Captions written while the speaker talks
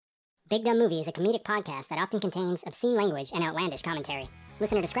Big Dumb Movie is a comedic podcast that often contains obscene language and outlandish commentary.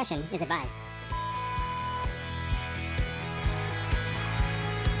 Listener discretion is advised.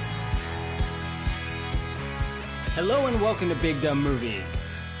 Hello and welcome to Big Dumb Movie.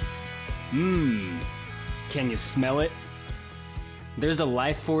 Can you smell it? There's a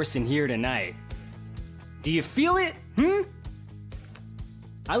life force in here tonight. Do you feel it?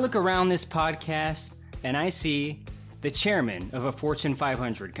 I look around this podcast and I see the chairman of a Fortune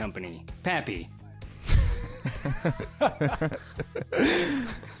 500 company, Pappy.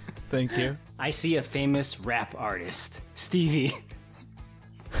 Thank you. I see a famous rap artist, Stevie.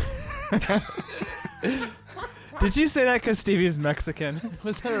 Did you say that because Stevie's Mexican?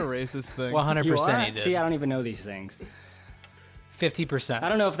 Was that a racist thing? 100% he did. See, I don't even know these things. 50%. I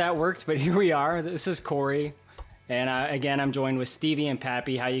don't know if that works, but here we are. This is Corey. And again, I'm joined with Stevie and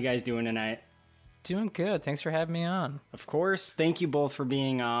Pappy. How you guys doing tonight? Doing good. Thanks for having me on. Of course. Thank you both for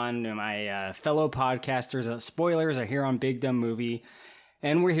being on. My fellow podcasters, spoilers, are here on Big Dumb Movie.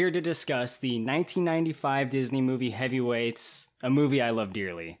 And we're here to discuss the 1995 Disney movie Heavyweights, a movie I love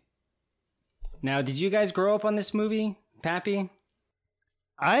dearly. Now, did you guys grow up on this movie, Pappy?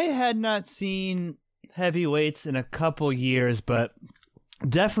 I had not seen Heavyweights in a couple years, but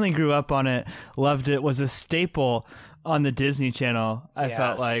definitely grew up on it. Loved it. Was a staple on the Disney Channel, I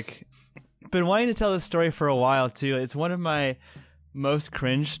felt like. Been wanting to tell this story for a while, too. It's one of my most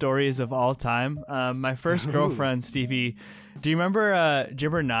cringe stories of all time. My first girlfriend, Stevie, do you remember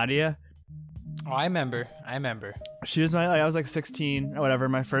Nadia? Oh, I remember. She was I was like 16 or whatever,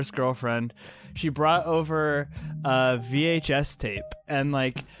 my first girlfriend. She brought over a VHS tape, and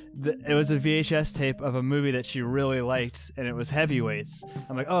it was a VHS tape of a movie that she really liked, and it was Heavyweights.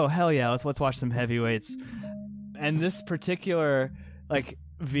 I'm like, oh hell yeah, let's watch some Heavyweights. And this particular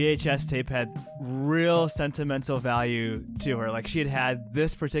VHS tape had real sentimental value to her. She had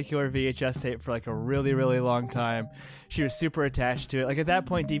this particular VHS tape for a really, really long time. She was super attached to it. At that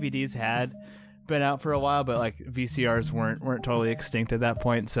point, DVDs had been out for a while, but VCRs weren't totally extinct at that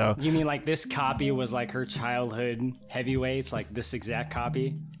point. So you mean this copy was her childhood Heavyweights, this exact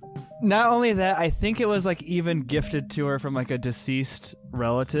copy? Not only that, I think it was even gifted to her from a deceased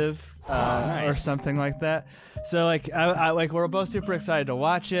relative nice. Or something like that. So I we're both super excited to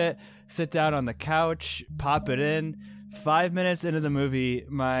watch it, sit down on the couch, pop it in. 5 minutes into the movie,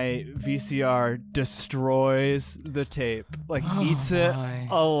 my VCR destroys the tape, eats it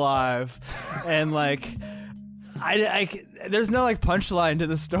alive. And there's no punchline to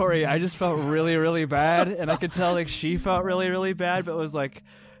the story. I just felt really, really bad, and I could tell she felt really, really bad, but was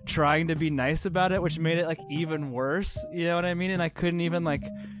trying to be nice about it, which made it even worse. You know what I mean? And I couldn't even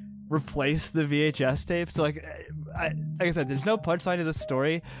replace the VHS tape. So like I said, there's no punchline to this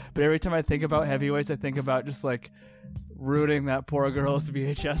story, but every time I think about Heavyweights, I think about just ruining that poor girl's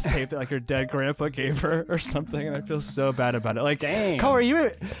VHS tape that her dead grandpa gave her or something, and I feel so bad about it. Dang. Corey,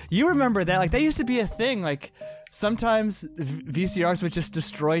 you remember that? That used to be a thing. Sometimes VCRs would just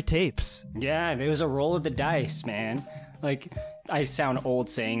destroy tapes. Yeah, it was a roll of the dice, man. I sound old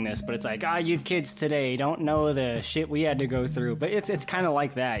saying this, but it's you kids today don't know the shit we had to go through. But it's kind of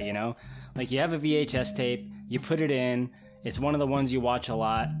like that, you know? You have a VHS tape, you put it in, it's one of the ones you watch a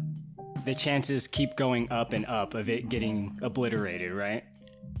lot. The chances keep going up and up of it getting obliterated, right?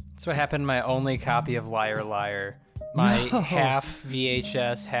 That's what happened to my only copy of Liar Liar. My half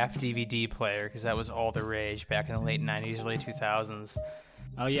VHS, half DVD player, because that was all the rage back in the late 90s, early 2000s.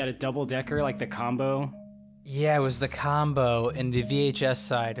 Oh, you had a double-decker, the combo? Yeah, it was the combo, and the VHS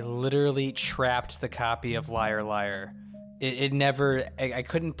side literally trapped the copy of Liar Liar. It never, I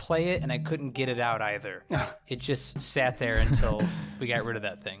couldn't play it, and I couldn't get it out either. It just sat there until we got rid of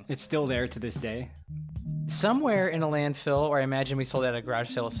that thing. It's still there to this day? Somewhere in a landfill, or I imagine we sold it at a garage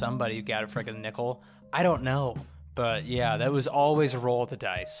sale to somebody who got it for a nickel. I don't know. But yeah, that was always a roll of the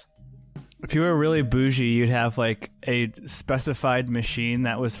dice. If you were really bougie, you'd have a specified machine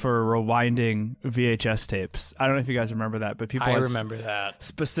that was for rewinding VHS tapes. I don't know if you guys remember that, but people remember that.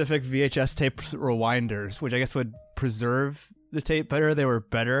 Specific VHS tape rewinders, which I guess would preserve the tape better. They were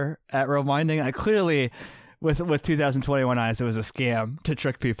better at rewinding. Clearly, with 2021 eyes, it was a scam to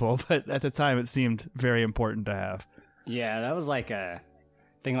trick people, but at the time, it seemed very important to have. Yeah, that was a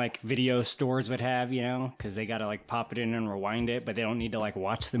thing video stores would have, you know, because they gotta pop it in and rewind it, but they don't need to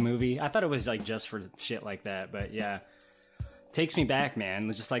watch the movie. I thought it was just for shit like that, but yeah, takes me back, man.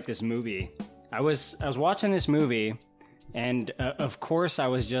 It's just this movie. I was watching this movie, and of course I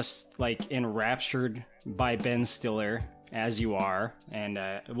was just enraptured by Ben Stiller, as you are, and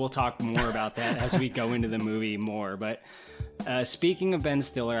we'll talk more about that as we go into the movie more. But speaking of Ben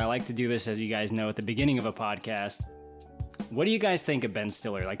Stiller, I like to do this, as you guys know, at the beginning of a podcast. What do you guys think of Ben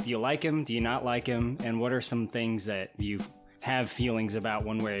Stiller? Like, do you like him? Do you not like him? And what are some things that you have feelings about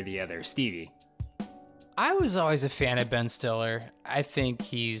one way or the other? Stevie? I was always a fan of Ben Stiller. I think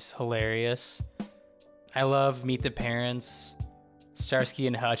he's hilarious. I love Meet the Parents. Starsky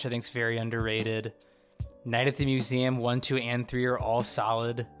and Hutch, I think, is very underrated. Night at the Museum 1, 2, and 3 are all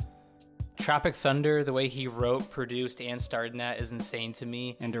solid. Tropic Thunder, the way he wrote, produced, and starred in that is insane to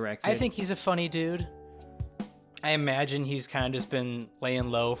me. And directed. I think he's a funny dude. I imagine he's kind of just been laying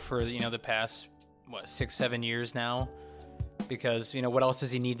low for, the past, 6-7 years now. Because, what else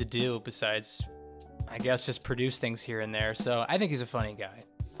does he need to do besides, I guess, just produce things here and there. So I think he's a funny guy.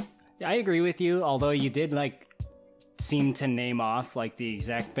 I agree with you, although you did, seem to name off, the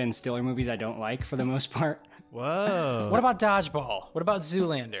exact Ben Stiller movies I don't like for the most part. Whoa. What about Dodgeball? What about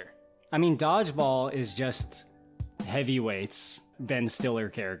Zoolander? I mean, Dodgeball is just heavyweights Ben Stiller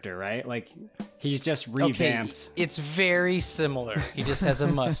character, right? He's just revamped. Okay, it's very similar. He just has a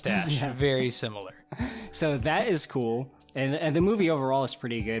mustache. Yeah. Very similar. So that is cool. And the movie overall is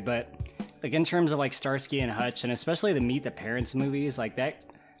pretty good, but in terms of Starsky and Hutch, and especially the Meet the Parents movies,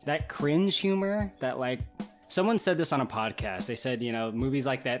 that cringe humor that someone said this on a podcast. They said, movies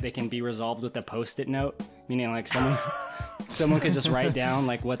like that, they can be resolved with a Post-it note, meaning someone could just write down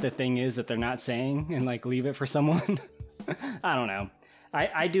what the thing is that they're not saying and leave it for someone. I don't know.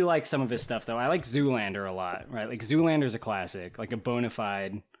 I do like some of his stuff though. I like Zoolander a lot, right? Zoolander's a classic, a bona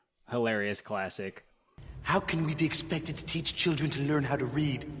fide, hilarious classic. How can we be expected to teach children to learn how to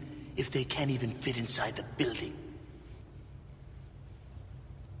read if they can't even fit inside the building?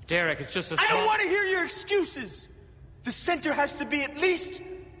 Derek, it's just a small... I don't want to hear your excuses! The center has to be at least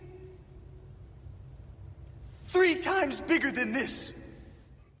 3 times bigger than this.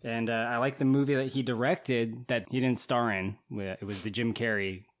 And I like the movie that he directed that he didn't star in. It was the Jim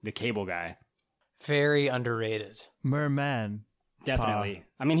Carrey, the Cable Guy. Very underrated. Merman. Definitely.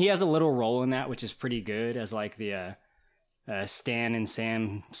 I mean, he has a little role in that, which is pretty good as the Stan and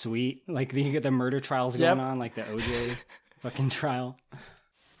Sam Sweet, the murder trials going on, the OJ fucking trial.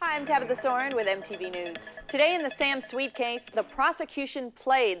 Hi, I'm Tabitha Soren with MTV News. Today in the Sam Sweet case, the prosecution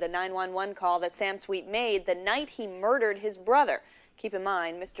played the 911 call that Sam Sweet made the night he murdered his brother. Keep in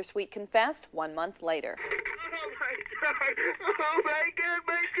mind, Mr. Sweet confessed 1 month later. Oh my God,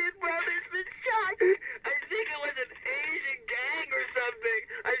 my kid brother's been shot. I think it was an Asian gang or something.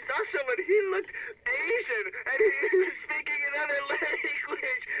 I saw someone, he looked Asian, and he was speaking another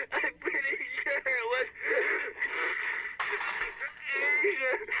language. I'm pretty sure it was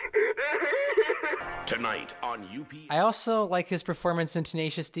Asian. Tonight on UP. I also like his performance in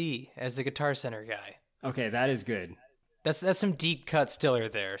Tenacious D as the Guitar Center guy. Okay, that is good. That's some deep cut Stiller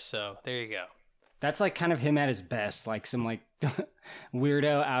there, so there you go. That's kind of him at his best, some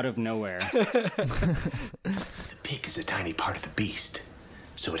weirdo out of nowhere. The pig is a tiny part of the beast,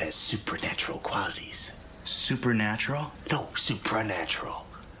 so it has supernatural qualities. Supernatural? No, supranatural.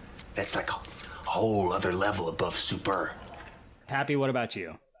 That's a whole other level above super. Happy, what about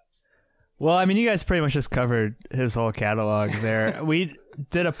you? Well, I mean, you guys pretty much just covered his whole catalog there. We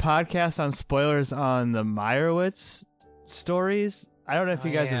did a podcast on spoilers on the Meyerowitz stories. I don't know if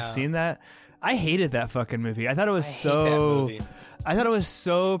you guys have seen that. I hated that fucking movie. I thought it was I thought it was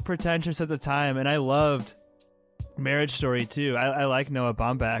so pretentious at the time, and I loved Marriage Story too. I like Noah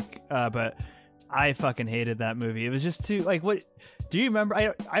Baumbach, but I fucking hated that movie. It was just too what do you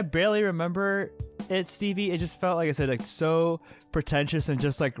remember? I barely remember it, Stevie. It just felt, like I said, so pretentious and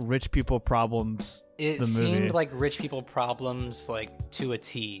just rich people problems. It seemed like rich people problems to a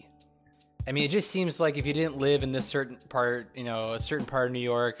T. I mean, it just seems like if you didn't live in this certain part, a certain part of New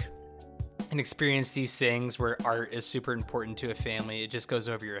York and experience these things where art is super important to a family, it just goes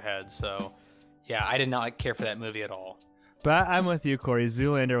over your head. So, yeah, I did not care for that movie at all. But I'm with you, Corey.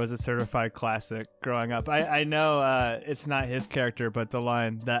 Zoolander was a certified classic growing up. I know it's not his character, but the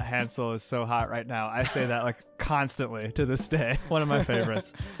line that Hansel is so hot right now, I say that constantly to this day. One of my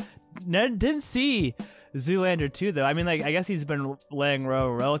favorites. Ned didn't see Zoolander 2 though. I mean, I guess he's been laying low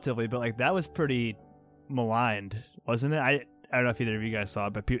relatively, but that was pretty maligned, wasn't it? I don't know if either of you guys saw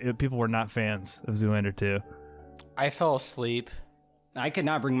it, but people were not fans of Zoolander 2. I fell asleep. I could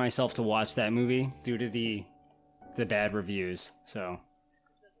not bring myself to watch that movie due to the bad reviews. So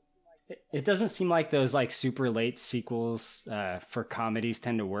it doesn't seem like those super late sequels for comedies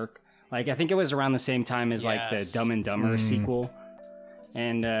tend to work. I think it was around the same time as the Dumb and Dumber sequel.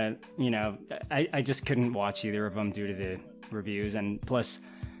 And, I just couldn't watch either of them due to the reviews. And plus,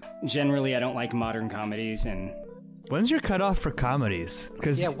 generally, I don't like modern comedies. And When's your cutoff for comedies?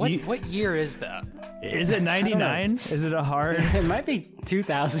 Because what year is that? Is it 99? Is it a hard? It might be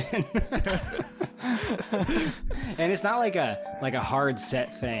 2000. And it's not like a hard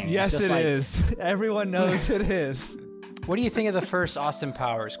set thing. Yes, it's just it is. Everyone knows it is. What do you think of the first Austin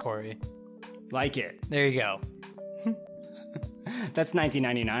Powers, Corey? Like it. There you go. That's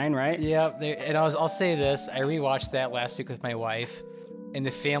 1999, right? Yep. And I'll say this. I rewatched that last week with my wife, and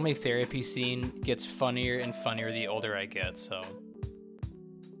the family therapy scene gets funnier and funnier the older I get, so...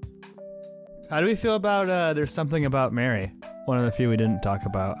 How do we feel about There's Something About Mary? One of the few we didn't talk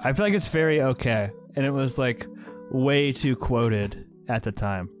about. I feel like it's very okay, and it was like way too quoted at the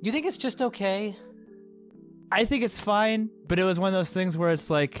time. You think it's just okay? I think it's fine, but it was one of those things where it's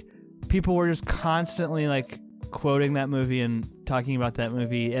like people were just constantly like quoting that movie and talking about that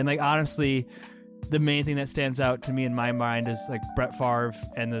movie, and like honestly, the main thing that stands out to me in my mind is like Brett Favre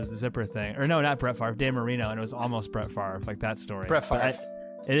and the zipper thing. Or no, not Brett Favre, Dan Marino, and it was almost Brett Favre, like that story. Brett Favre.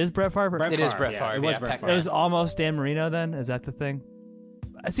 It is Brett Favre? It is Brett yeah, Favre. it was yeah, Brett It Favre. was almost Dan Marino then? Is that the thing?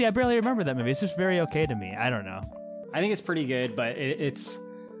 See, I barely remember that movie. It's just very okay to me. I don't know. I think it's pretty good, but it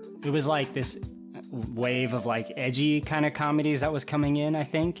was like this wave of like edgy kind of comedies that was coming in, I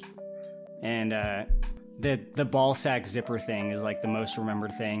think. And the ball sack zipper thing is like the most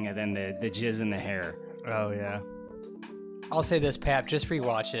remembered thing, and then the jizz in the hair. Oh, yeah. I'll say this, Pap, just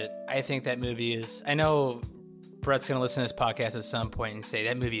rewatch it. I think that movie is... I know Brett's going to listen to this podcast at some point and say,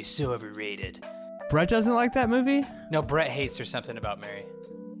 that movie is so overrated. Brett doesn't like that movie? No, Brett hates There's Something About Mary.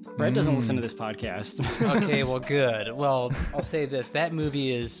 Brett doesn't listen to this podcast. Okay, well, good. Well, I'll say this. That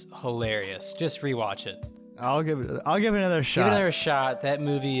movie is hilarious. Just rewatch it. I'll give it another shot. Give it another shot. That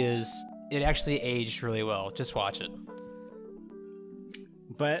movie it actually aged really well. Just watch it.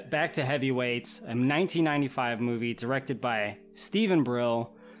 But back to Heavyweights, a 1995 movie directed by Stephen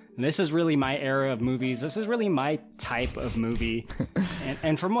Brill. And this is really my era of movies. This is really my type of movie.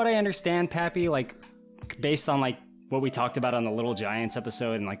 and from what I understand, Pappy, like based on like what we talked about on the Little Giants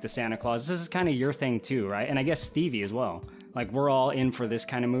episode and like the Santa Claus, this is kind of your thing too, right? And I guess Stevie as well. Like we're all in for this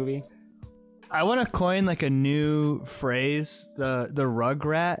kind of movie. I want to coin like a new phrase, the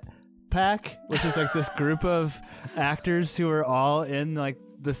Rugrat Pack, which is like this group of actors who are all in like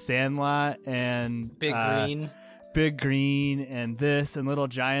The Sandlot and Big Green and this and Little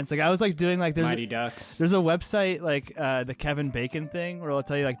Giants. Like I was like doing like Mighty Ducks. There's a website like the Kevin Bacon thing where it'll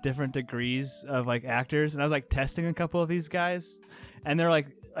tell you like different degrees of like actors, and I was like testing a couple of these guys, and they're like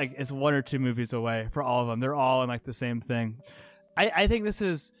it's 1 or 2 movies away for all of them. They're all in like the same thing. I think this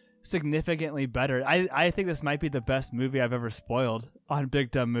is significantly better. I think this might be the best movie I've ever spoiled on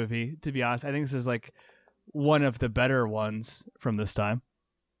Big Dumb Movie, to be honest. I think this is like one of the better ones from this time.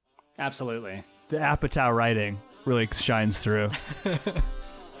 Absolutely. The Apatow writing really shines through.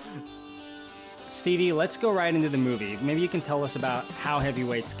 Stevie, let's go right into the movie. Maybe you can tell us about how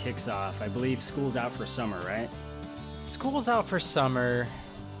Heavyweights kicks off. I believe school's out for summer, right? School's out for summer.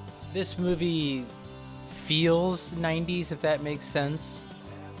 This movie feels 90s, if that makes sense.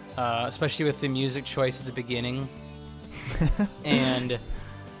 Especially with the music choice at the beginning. And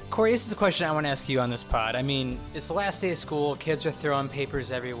Corey, this is the question I want to ask you on this pod. I mean, it's the last day of school. Kids are throwing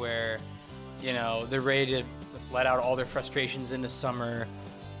papers everywhere. You know, they're ready to let out all their frustrations into summer.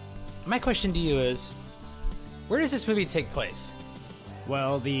 My question to you is, where does this movie take place?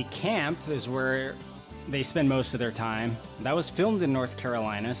 Well, the camp is where they spend most of their time. That was filmed in North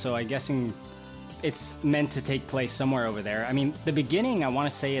Carolina, so I'm guessing it's meant to take place somewhere over there. I mean, the beginning, I want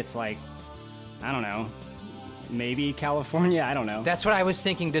to say it's like, I don't know, maybe California? I don't know. That's what I was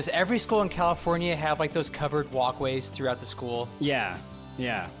thinking. Does every school in California have like those covered walkways throughout the school? Yeah,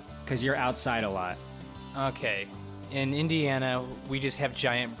 because you're outside a lot. Okay. In Indiana, we just have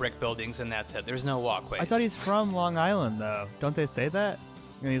giant brick buildings and that's it. There's no walkways. I thought he's from Long Island, though. Don't they say that?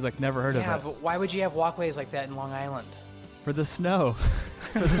 And he's like, never heard of it. Yeah, but why would you have walkways like that in Long Island? For the snow.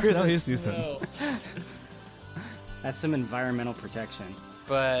 For the snowy season. That's some environmental protection.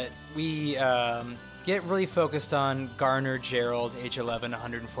 But we get really focused on Garner Gerald, age 11,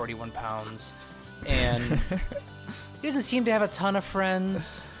 141 pounds. And he doesn't seem to have a ton of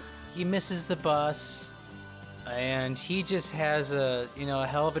friends. He misses the bus. And he just has a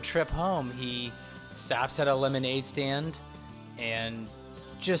hell of a trip home. He stops at a lemonade stand and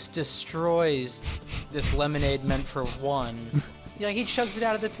just destroys this lemonade meant for one. He chugs it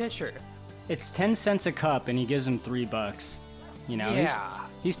out of the pitcher. It's 10 cents a cup, and he gives him $3. You know, yeah.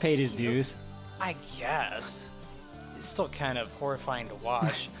 He's paid his dues. I guess. It's still kind of horrifying to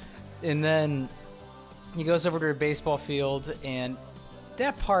watch. And then he goes over to a baseball field, and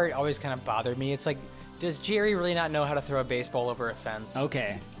that part always kind of bothered me. It's like, Does Jerry really not know how to throw a baseball over a fence?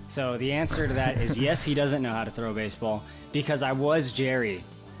 Okay, so the answer to that is yes, he doesn't know how to throw a baseball because I was Jerry,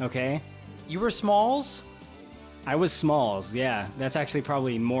 okay? You were Smalls? I was Smalls, yeah. That's actually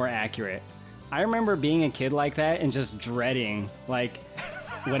probably more accurate. I remember being a kid like that and just dreading, like,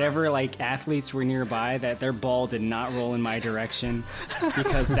 whatever, like, athletes were nearby, that their ball did not roll in my direction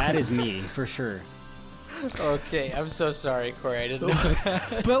because that is me, for sure. Okay, I'm so sorry, Corey. I didn't know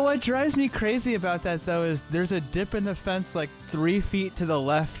that. But what drives me crazy about that, though, is there's a dip in the fence like 3 feet to the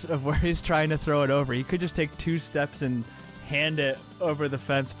left of where he's trying to throw it over. He could just take 2 steps and hand it over the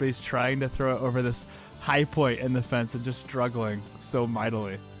fence, but he's trying to throw it over this high point in the fence and just struggling so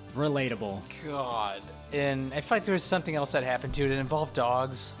mightily. Relatable. God. And I feel like there was something else that happened to it. It involved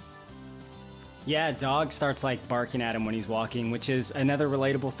dogs. Yeah, dog starts, like, barking at him when he's walking, which is another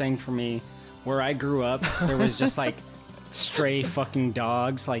relatable thing for me. Where I grew up, there was just, like, stray fucking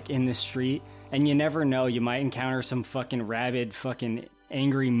dogs, like, in the street. And you never know, you might encounter some fucking rabid fucking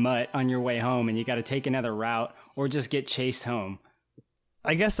angry mutt on your way home, and you got to take another route or just get chased home.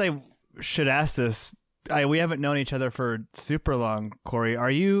 I guess I should ask this. We haven't known each other for super long, Corey.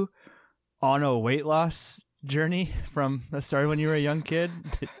 Are you on a weight loss journey from the start when you were a young kid?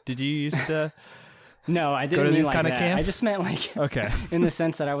 Did you used to... No, I go didn't to mean these like kind of that. camps? I just meant like Okay. in the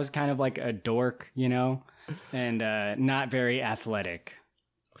sense that I was kind of like a dork, you know, and not very athletic.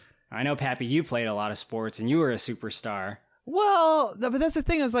 I know, Pappy, you played a lot of sports and you were a superstar. Well, but that's the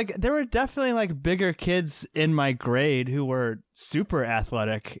thing is like there were definitely like bigger kids in my grade who were super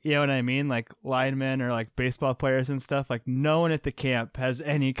athletic. You know what I mean? Like linemen or like baseball players and stuff. Like no one at the camp has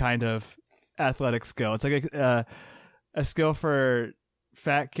any kind of athletic skill. It's like a skill for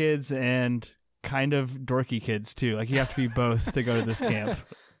fat kids and kind of dorky kids too. Like you have to be both to go to this camp.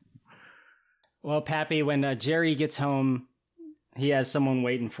 Well, Pappy, when Jerry gets home, he has someone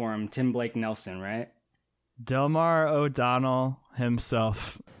waiting for him, Tim Blake Nelson, right? Delmar O'Donnell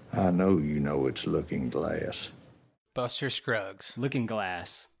himself. I know you know it's Looking Glass. Buster Scruggs. Looking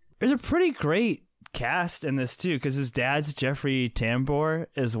Glass. There's a pretty great cast in this too, because his dad's Jeffrey Tambor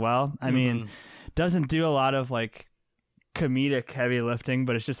as well. I mean, doesn't do a lot of like comedic heavy lifting,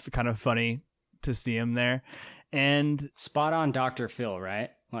 but it's just kind of funny to see him there. And spot on Dr. Phil, right?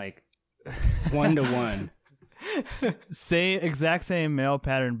 Like 1-to-1. Exact same male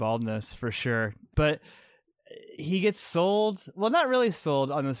pattern baldness for sure. But he gets sold, well, not really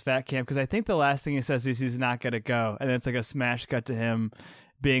sold on this fat camp, because I think the last thing he says is he's not going to go. And it's like a smash cut to him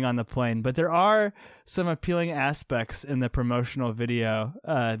being on the plane. But there are some appealing aspects in the promotional video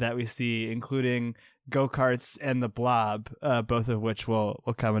that we see, including go-karts and the Blob, both of which will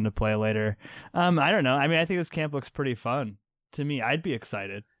come into play later. I don't know. I mean, I think this camp looks pretty fun to me. I'd be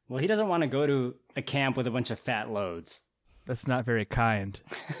excited. Well, he doesn't want to go to a camp with a bunch of fat loads. That's not very kind,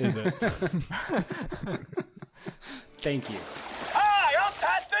 is it? Thank you. Hi, I'm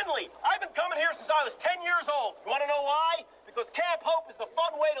Pat Finley. I've been coming here since I was 10 years old. You want to know why? Because Camp Hope is the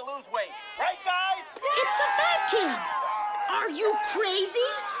fun way to lose weight. Right, guys? It's a fat camp. Are you crazy?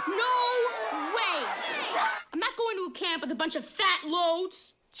 No way. I'm not going to a camp with a bunch of fat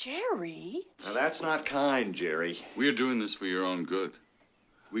loads. Jerry? Now, that's not kind, Jerry. We're doing this for your own good.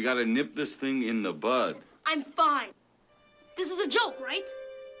 We gotta nip this thing in the bud. I'm fine. This is a joke, right?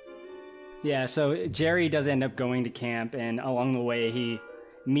 Yeah, so Jerry does end up going to camp, and along the way he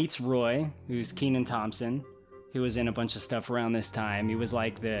meets Roy, who's Kenan Thompson, who was in a bunch of stuff around this time. He was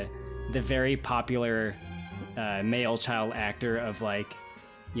like the very popular male child actor of like,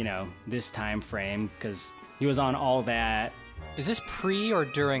 you know, this time frame, because he was on All That. Is this pre or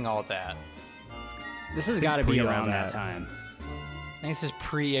during All That? This has got to be around that time. I think this is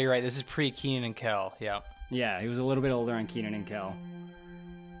pre, yeah, you're right, this is pre Kenan and Kel, yeah. Yeah, he was a little bit older on Kenan and Kel.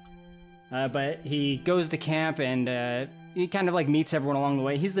 But he goes to camp and he kind of like meets everyone along the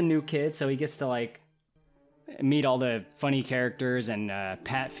way. He's the new kid, so he gets to like meet all the funny characters and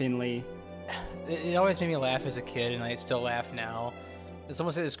Pat Finley. It always made me laugh as a kid, and I still laugh now. It's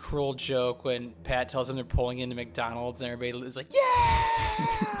almost like this cruel joke when Pat tells them they're pulling into McDonald's and everybody is like,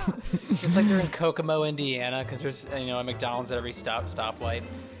 yeah! It's like they're in Kokomo, Indiana, because there's, you know, a McDonald's at every stoplight.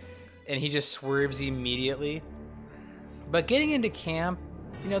 And he just swerves immediately. But getting into camp,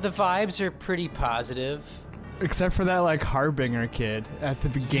 you know, the vibes are pretty positive. Except for that, like, Harbinger kid at the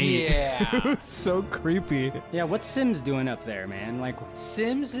gate. Yeah. It was so creepy. Yeah, what's Sims doing up there, man? Like,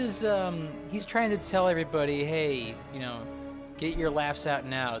 Sims is, he's trying to tell everybody, hey, you know, get your laughs out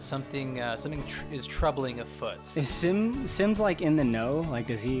now. Something is troubling afoot. Is Sims like in the know? Like,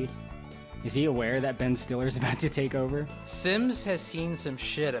 is he aware that Ben Stiller's about to take over? Sims has seen some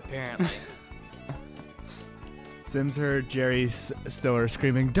shit, apparently. Sims heard Jerry Stiller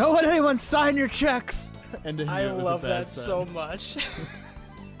screaming, "Don't let anyone sign your checks!" And he I knew it was a love bad that sign. so much.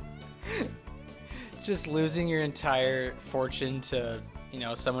 Just losing your entire fortune to,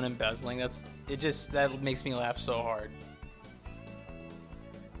 someone embezzling. That makes me laugh so hard.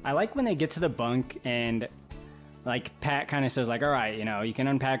 I like when they get to the bunk and like Pat kind of says like, all right, you can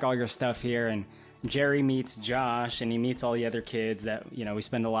unpack all your stuff here. And Jerry meets Josh and he meets all the other kids that, we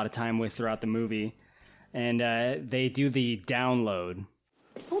spend a lot of time with throughout the movie. And they do the download.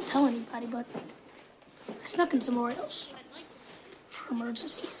 Don't tell anybody, but I snuck in some Oreos for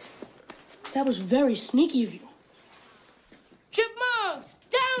emergencies. That was very sneaky of you. Chipmunks,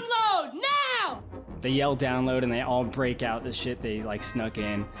 download now! They yell download and they all break out the shit they like snuck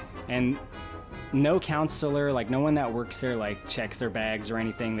in. And no counselor, like no one that works there like checks their bags or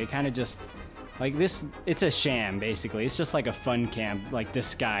anything. They kind of just like this, it's a sham basically. It's just like a fun camp, like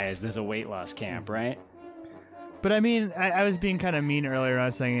disguised as a weight loss camp, right? But I mean, I was being kind of mean earlier. I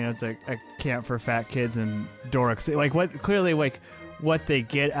was saying, it's like a camp for fat kids and dorks. Like what they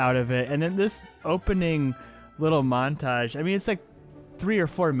get out of it. And then this opening little montage, I mean, it's like 3 or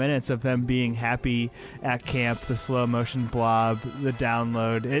 4 minutes of them being happy at camp, the slow motion blob, the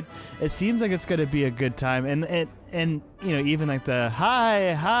download. It seems like it's going to be a good time. And even like the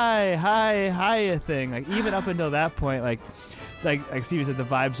hi thing, like even up until that point, like Stevie said, the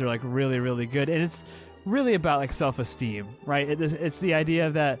vibes are like really, really good. And it's really about like self-esteem, right? It's the idea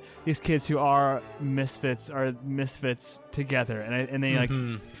that these kids who are misfits together, and they like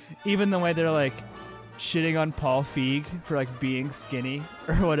even the way they're like shitting on Paul Feig for like being skinny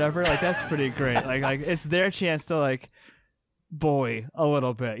or whatever, like that's pretty great. like it's their chance to like bully a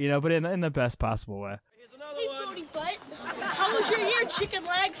little bit, but in the best possible way. Hey, Brody Butt, how was your year, chicken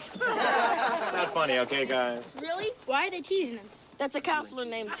legs? Not funny, okay, guys? Really? Why are they teasing him? That's a counselor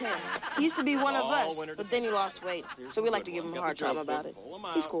named Tim. He used to be one of us, but then he lost weight. So we like to give him a hard time about it.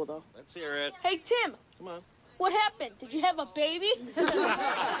 He's cool, though. Let's hear it. Hey, Tim. Come on. What happened? Did you have a baby?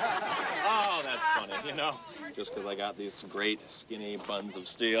 Oh, that's funny, Just because I got these great skinny buns of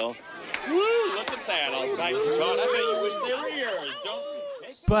steel. Woo! Look at that. I'll tight and taut. I bet you wish they were yours, don't you?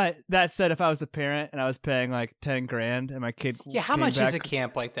 But that said, if I was a parent and I was paying like $10,000 and my kid how came much back is a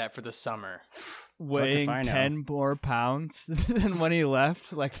camp like that for the summer? weighing Fuck if I know. 10 more pounds than when he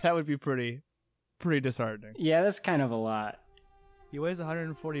left, like that would be pretty disheartening. Yeah, that's kind of a lot. He weighs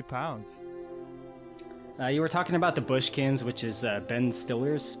 140 pounds. You were talking about the Bushkins, which is Ben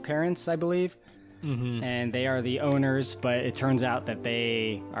Stiller's parents, I believe. Mm-hmm. And they are the owners, but it turns out that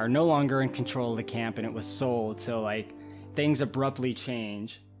they are no longer in control of the camp and it was sold. So like things abruptly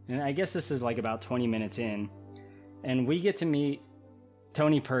change. And I guess this is like about 20 minutes in. And we get to meet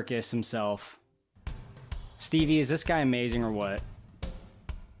Tony Perkis himself. Stevie, is this guy amazing or what?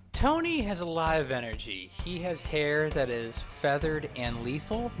 Tony has a lot of energy. He has hair that is feathered and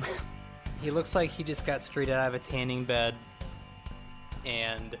lethal. He looks like he just got straight out of a tanning bed.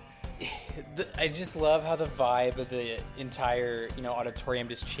 And I just love how the vibe of the entire, auditorium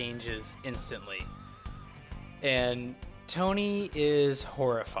just changes instantly. And Tony is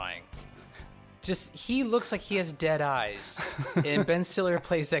horrifying. Just, he looks like he has dead eyes. And Ben Stiller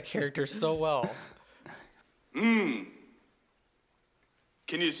plays that character so well. Can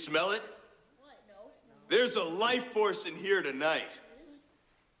you smell it? What? No. There's a life force in here tonight.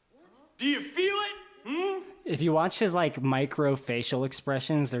 Do you feel it? If you watch his like micro facial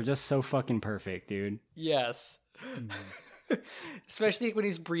expressions, they're just so fucking perfect, dude. Yes. Especially when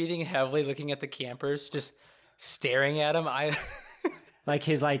he's breathing heavily, looking at the campers, just staring at him. Like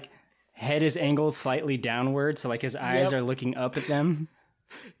his like head is angled slightly downward, so like his eyes are looking up at them.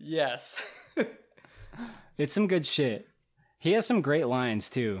 Yes. It's some good shit. He has some great lines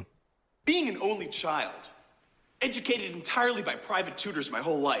too. Being an only child, educated entirely by private tutors my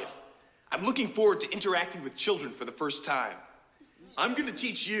whole life, I'm looking forward to interacting with children for the first time. I'm gonna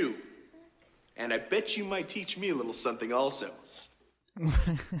teach you, and I bet you might teach me a little something also.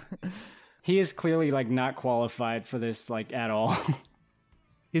 He is clearly like not qualified for this like at all.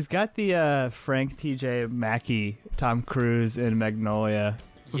 He's got the Frank T.J. Mackey, Tom Cruise in Magnolia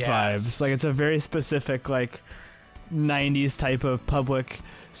vibes. Like it's a very specific like 90s type of public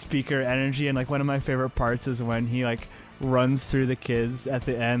speaker energy, and like one of my favorite parts is when he like runs through the kids at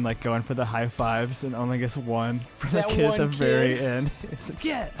the end, like going for the high fives, and only gets one for the kid at the very end. It's like,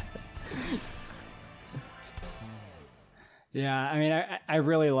 yeah. Yeah, I mean, I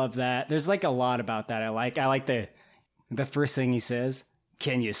really love that. There's like a lot about that I like. I like the first thing he says,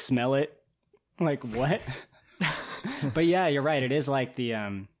 "Can you smell it?" Like, what? But yeah, you're right. It is like the, I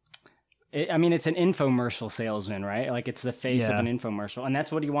mean, it's an infomercial salesman, right? Like it's the face of an infomercial. And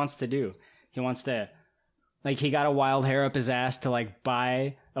that's what he wants to do. He wants to Like, he got a wild hair up his ass to, like,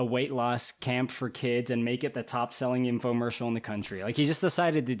 buy a weight loss camp for kids and make it the top selling infomercial in the country. Like, he just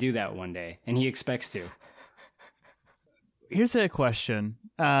decided to do that one day, and he expects to. Here's a question.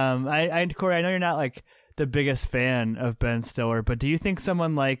 Corey, I know you're not like the biggest fan of Ben Stiller, but do you think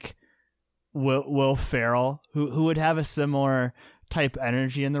someone like Will Ferrell, who would have a similar type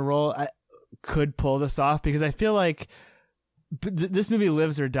energy in the role, could pull this off? Because I feel like this movie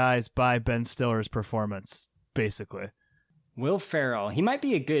lives or dies by Ben Stiller's performance, basically. Will Ferrell, he might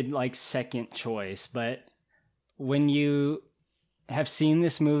be a good like second choice, but when you have seen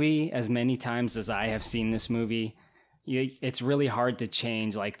this movie as many times as I have seen this movie, it's really hard to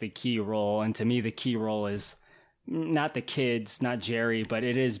change like the key role. And to me, the key role is not the kids, not Jerry, but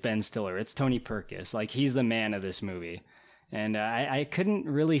it is Ben Stiller. It's Tony Perkis. Like, he's the man of this movie. And I couldn't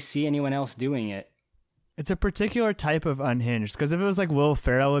really see anyone else doing it. It's a particular type of unhinged, because if it was like Will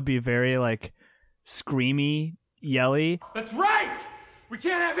Ferrell, it would be very like screamy, yelly. That's right! We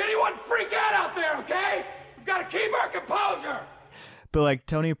can't have anyone freak out there, okay? We've got to keep our composure! But like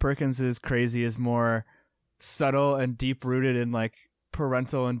Tony Perkins' crazy is more subtle and deep-rooted in like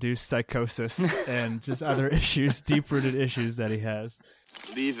parental-induced psychosis and just other issues, deep-rooted issues that he has.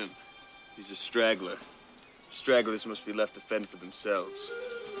 Leave him. He's a straggler. Stragglers must be left to fend for themselves.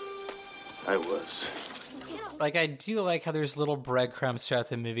 I was. Like, I do like how there's little breadcrumbs throughout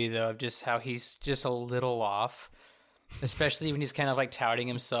the movie, though, of just how he's just a little off. Especially when he's kind of, like, touting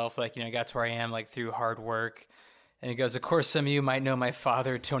himself, like, you know, I got to where I am, like, through hard work. And he goes, of course, some of you might know my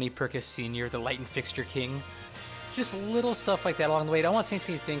father, Tony Perkis Sr., the light and fixture king. Just little stuff like that along the way. It almost makes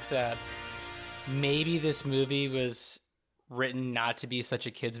me think that maybe this movie was written not to be such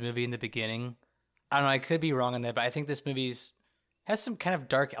a kid's movie in the beginning. I don't know, I could be wrong on that, but I think this movie's has some kind of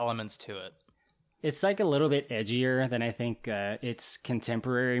dark elements to it. It's like a little bit edgier than I think its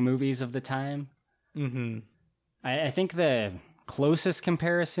contemporary movies of the time. Mm-hmm. I think the closest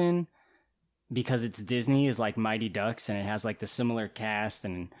comparison, because it's Disney, is like Mighty Ducks, and it has like the similar cast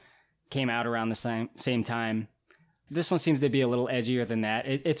and came out around the same time. This one seems to be a little edgier than that.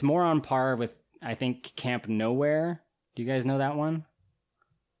 It's more on par with, I think, Camp Nowhere. Do you guys know that one?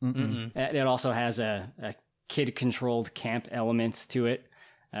 Mm-mm. It also has a kid-controlled camp element to it.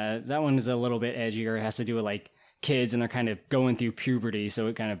 That one is a little bit edgier. It has to do with like kids, and they're kind of going through puberty, so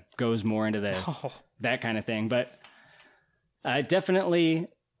it kind of goes more into that kind of thing. But definitely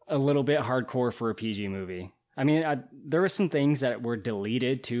a little bit hardcore for a PG movie. I mean, there were some things that were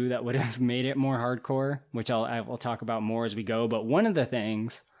deleted too that would have made it more hardcore, which I will talk about more as we go. But one of the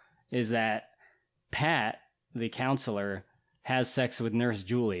things is that Pat, the counselor, has sex with Nurse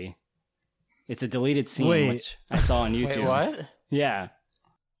Julie. It's a deleted scene, which I saw on YouTube. Wait, what? Yeah.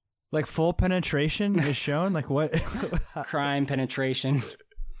 Like full penetration is shown? Like what? Crime, penetration.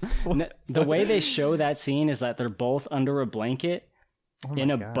 The way they show that scene is that they're both under a blanket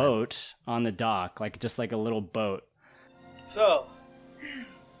in a boat on the dock, like just like a little boat. So,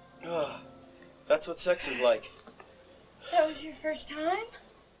 that's what sex is like. That was your first time?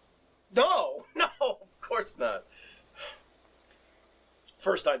 No, of course not.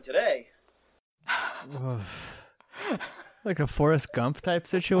 First time today. Like a Forrest Gump type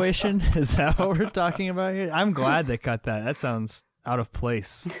situation? Is that what we're talking about here? I'm glad they cut that. That sounds out of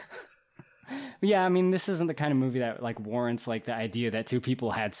place. Yeah, I mean, this isn't the kind of movie that like warrants like the idea that two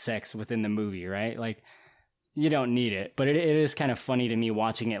people had sex within the movie, right? Like, you don't need it, but it is kind of funny to me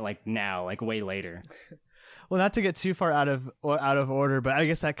watching it like now, like way later. Well, not to get too far out of order, but I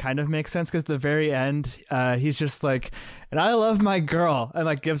guess that kind of makes sense, because at the very end, he's just like, and I love my girl, and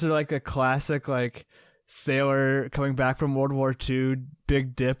like gives her like a classic like sailor coming back from World War II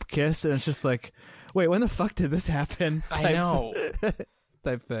big dip kiss, and it's just like, wait, when the fuck did this happen? I know.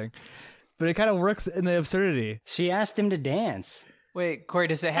 Type thing. But it kind of works in the absurdity. She asked him to dance. Wait, Corey,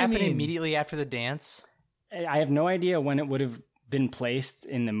 does it happen immediately after the dance? I have no idea when it would have been placed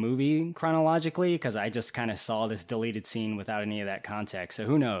in the movie chronologically, because I just kind of saw this deleted scene without any of that context, so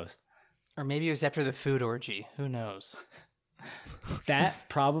who knows? Or maybe it was after the food orgy. Who knows? That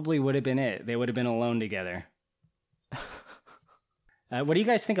probably would have been it. They would have been alone together. What do you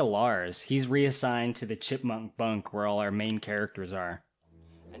guys think of Lars? He's reassigned to the chipmunk bunk where all our main characters are.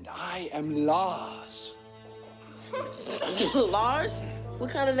 And I am Lars. Lars? What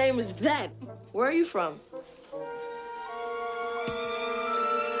kind of name is that? Where are you from?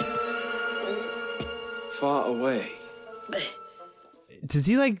 Far away. Does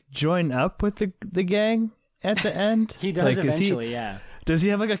he like join up with the gang at the end? He does like, eventually, yeah. Does he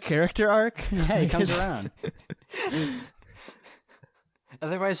have like a character arc? Yeah, he comes around.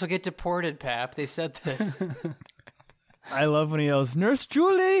 Otherwise, we'll get deported, Pap. They said this. I love when he yells, Nurse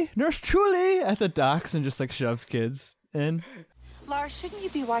Julie at the docks and just like shoves kids in. Lars, shouldn't you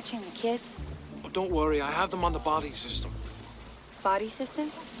be watching the kids? Oh, don't worry, I have them on the body system. Body system?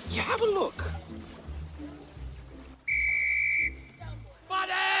 Yeah, have a look.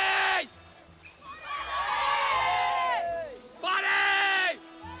 Buddy! Buddy!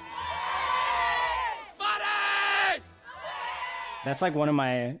 Buddy! That's like one of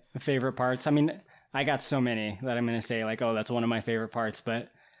my favorite parts. I mean, I got so many that I'm going to say like, oh, that's one of my favorite parts. But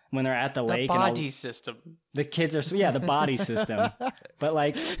when they're at the lake, body system, the kids are, the body system. But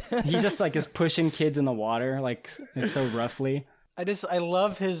like, he just like is pushing kids in the water. Like it's so roughly. I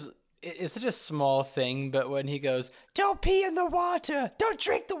love his, it's such a small thing, but when he goes, don't pee in the water, don't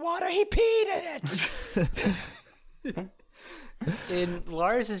drink the water, he peed in it. And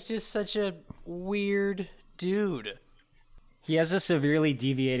Lars is just such a weird dude. He has a severely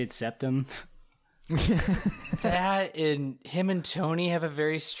deviated septum. That and him and Tony have a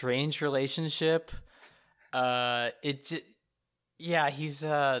very strange relationship. He's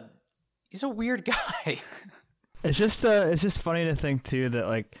a weird guy. It's just funny to think too that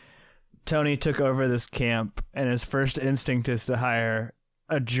like Tony took over this camp and his first instinct is to hire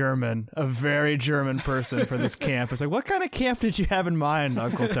a very German person for this camp. It's like, what kind of camp did you have in mind,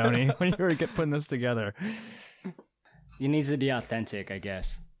 Uncle Tony, when you were putting this together? It needs to be authentic, I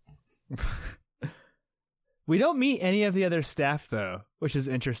guess. We don't meet any of the other staff though, which is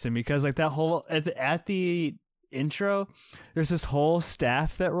interesting because like that whole at the intro, there's this whole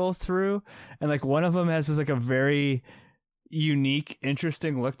staff that rolls through, and like one of them has this like a very unique,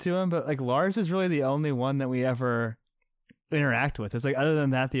 interesting look to him. But like Lars is really the only one that we ever interact with. It's like other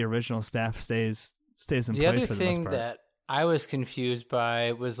than that, the original staff stays in place for the most part. The other thing that I was confused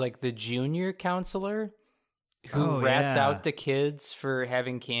by was like the junior counselor who rats out the kids for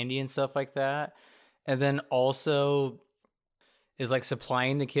having candy and stuff like that. And then also is like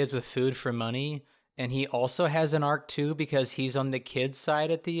supplying the kids with food for money. And he also has an arc too because he's on the kids' side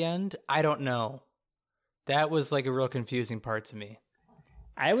at the end. I don't know. That was like a real confusing part to me.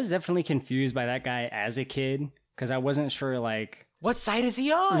 I was definitely confused by that guy as a kid because I wasn't sure like... What side is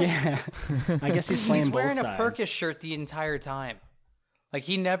he on? Yeah. I guess he's playing both sides. He's wearing a Perkis shirt the entire time. Like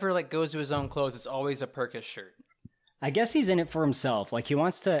he never like goes to his own clothes. It's always a Perkis shirt. I guess he's in it for himself. Like he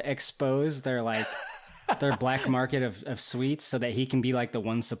wants to expose their like their black market of sweets so that he can be like the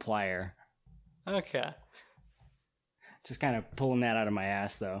one supplier. Okay. Just kind of pulling that out of my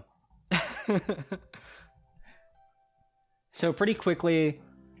ass though. So pretty quickly,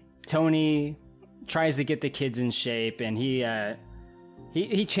 Tony tries to get the kids in shape, and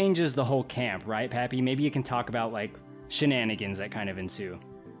he changes the whole camp, right, Pappy? Maybe you can talk about like shenanigans that kind of ensue.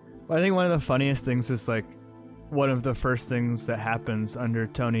 Well, I think one of the funniest things is like one of the first things that happens under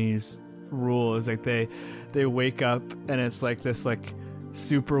Tony's rule is like they wake up and it's like this like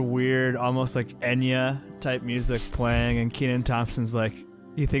super weird, almost like Enya type music playing, and Kenan Thompson's like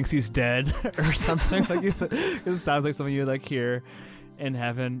he thinks he's dead or something. Like it sounds like something you would like hear in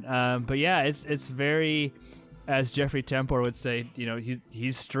heaven. But yeah, it's very, as Jeffrey Tempor would say, you know,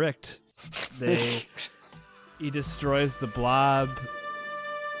 he's strict. He destroys the blob.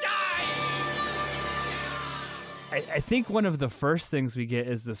 I think one of the first things we get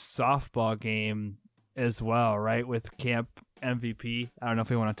is the softball game as well, right? With Camp MVP. I don't know if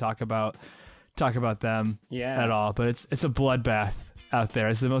we want to talk about them at all, but it's a bloodbath out there.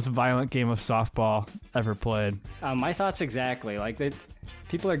 It's the most violent game of softball ever played. My thoughts exactly. Like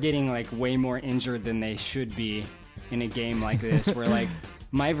people are getting like way more injured than they should be in a game like this. Where like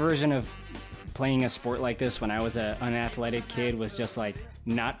my version of playing a sport like this when I was an unathletic kid was just like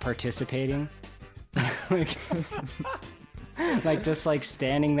not participating. like just like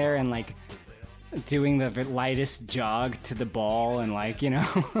standing there and like doing the lightest jog to the ball and like, you know,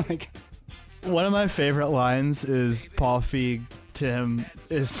 like one of my favorite lines is Paul Feig to him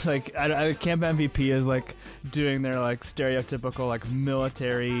is like Camp MVP is like doing their like stereotypical like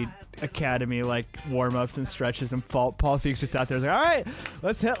military academy like warm-ups and stretches, and Paul Feig's just out there like, all right,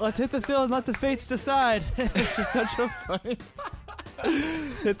 let's hit the field and let the fates decide. It's just such a funny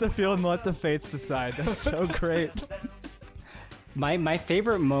hit the field and let the fates decide. That's so great. My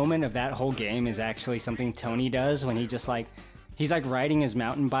favorite moment of that whole game is actually something Tony does when he's like riding his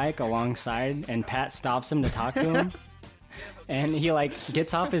mountain bike alongside, and Pat stops him to talk to him. And he like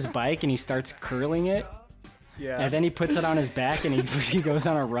gets off his bike and he starts curling it. Yeah. And then he puts it on his back and he goes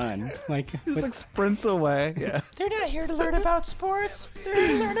on a run. Like he just like sprints away. Yeah. They're not here to learn about sports. They're here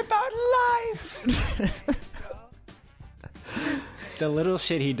to learn about life. The little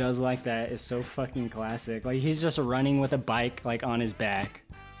shit he does like that is so fucking classic. Like he's just running with a bike like on his back.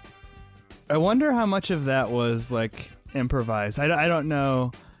 I wonder how much of that was like improvise? I don't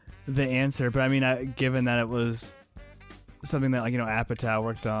know the answer, but I mean, given that it was something that, like, Apatow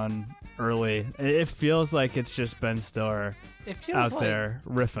worked on early, it feels like it's just Ben Stiller out there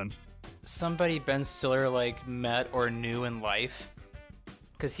riffing. Somebody Ben Stiller like met or knew in life,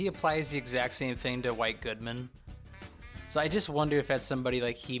 because he applies the exact same thing to White Goodman. So I just wonder if that's somebody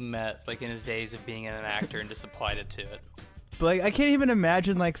like he met like in his days of being an actor and just applied it to it. But like, I can't even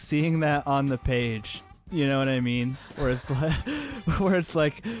imagine like seeing that on the page. You know what I mean? Where it's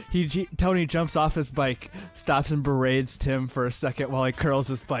like Tony jumps off his bike, stops and berades Tim for a second while he curls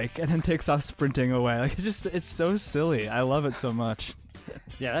his bike, and then takes off sprinting away. Like, it's so silly. I love it so much.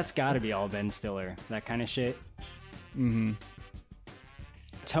 Yeah, that's got to be all Ben Stiller. That kind of shit. Mm-hmm.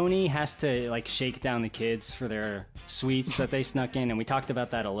 Tony has to like shake down the kids for their sweets that they snuck in, and we talked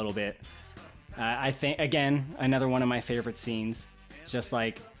about that a little bit. I think, again, another one of my favorite scenes. Just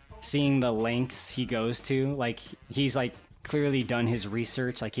like seeing the lengths he goes to. Like, he's like clearly done his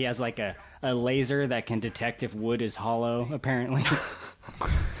research. Like, he has like a laser that can detect if wood is hollow, apparently.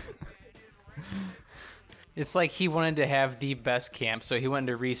 It's like he wanted to have the best camp, so he went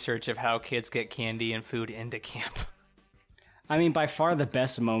into research of how kids get candy and food into camp. I mean, by far the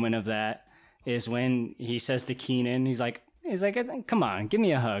best moment of that is when he says to Keenan, he's like, come on, give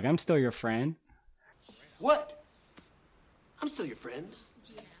me a hug. I'm still your friend. What? I'm still your friend.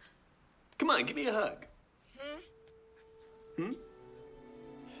 Come on, give me a hug. Hmm?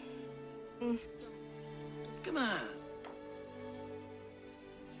 Come on.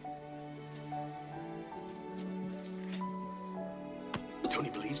 Tony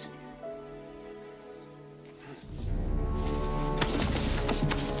believes in you.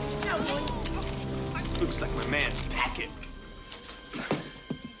 Looks like my man's packing.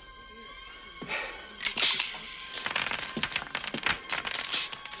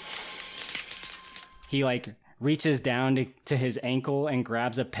 He like reaches down to his ankle and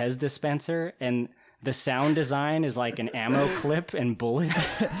grabs a Pez dispenser, and the sound design is like an ammo clip and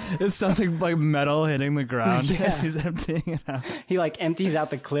bullets. It sounds like metal hitting the ground as he's emptying it out. He like empties out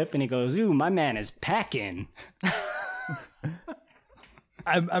the clip and he goes, "Ooh, my man is packing."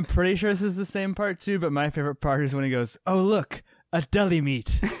 I'm pretty sure this is the same part too, but my favorite part is when he goes, "Oh look, a deli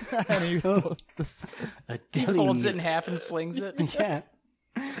meat." And he a deli folds meat. it in half and flings it. Yeah.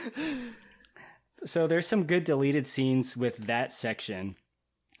 So there's some good deleted scenes with that section.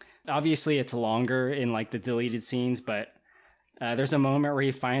 Obviously, it's longer in like the deleted scenes, but there's a moment where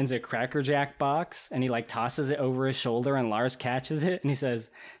he finds a Cracker Jack box and he like tosses it over his shoulder, and Lars catches it and he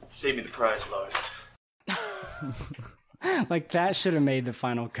says, "Save me the prize, Lars." Like, that should have made the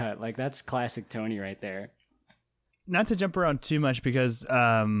final cut. Like, that's classic Tony right there. Not to jump around too much because,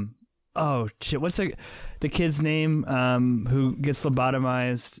 oh shit, what's the kid's name who gets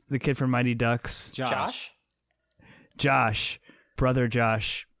lobotomized? The kid from Mighty Ducks. Josh. Brother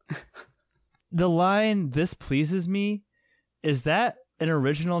Josh. The line, "This pleases me," is that an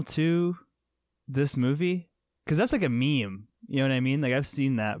original to this movie? Because that's like a meme. You know what I mean? Like, I've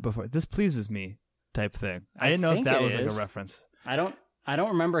seen that before. "This pleases me" type thing. I didn't know if that was like a reference. I don't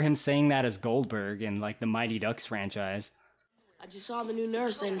remember him saying that as Goldberg in like the Mighty Ducks franchise. I just saw the new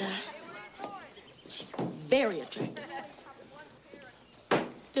nurse and she's very attractive.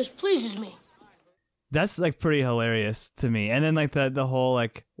 This pleases me. That's like pretty hilarious to me. And then like the whole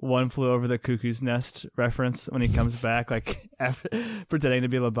like One Flew Over the Cuckoo's Nest reference when he comes back, like after pretending to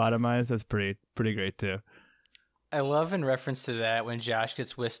be lobotomized. That's pretty great too. I love in reference to that when Josh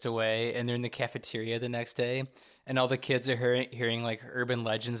gets whisked away and they're in the cafeteria the next day and all the kids are hearing like urban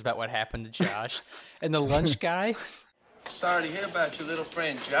legends about what happened to Josh. And the lunch guy... Sorry to hear about your little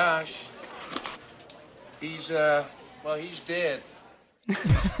friend, Josh. He's dead.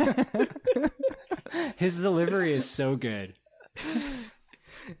 His delivery is so good.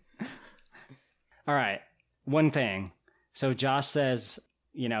 All right, one thing. So Josh says,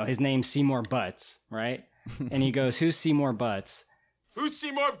 his name's Seymour Butts, right? And he goes, "Who's Seymour Butts?" Who's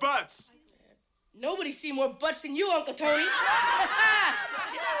Seymour Butts? Nobody see more butts than you, Uncle Tony.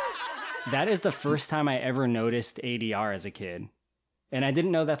 That is the first time I ever noticed ADR as a kid. And I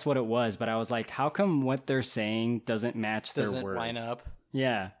didn't know that's what it was, but I was like, how come what they're saying doesn't match their words? Doesn't line up.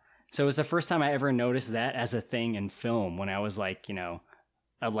 Yeah. So it was the first time I ever noticed that as a thing in film when I was like,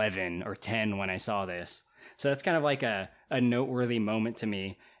 11 or 10 when I saw this. So that's kind of like a noteworthy moment to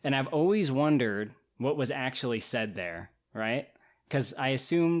me. And I've always wondered what was actually said there, right? Because I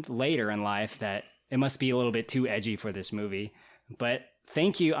assumed later in life that it must be a little bit too edgy for this movie. But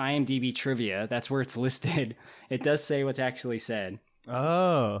thank you, IMDb Trivia. That's where it's listed. It does say what's actually said.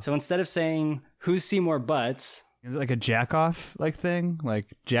 Oh. So instead of saying, "Who's Seymour Butts?" Is it like a jack-off like thing? Like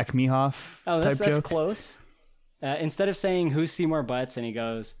Jack Me Off type that's joke? close. instead of saying, who's Seymour Butts? And he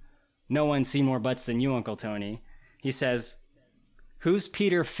goes, no one's Seymour Butts than you, Uncle Tony. He says, who's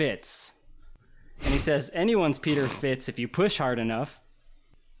Peter Fitz? And he says, anyone's Peter Fitz if you push hard enough.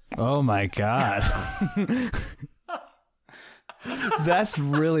 Oh my God. That's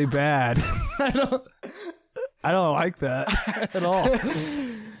really bad. I don't like that at all.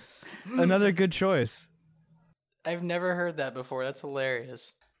 Another good choice. I've never heard that before. That's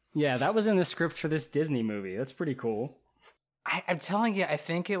hilarious. Yeah, that was in the script for this Disney movie. That's pretty cool. I'm telling you, I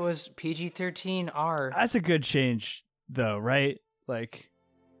think it was PG-13R. That's a good change, though, right? Like,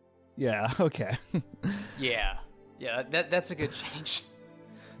 yeah, okay. Yeah, that's a good change.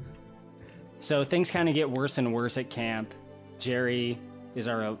 So things kind of get worse and worse at camp. Jerry is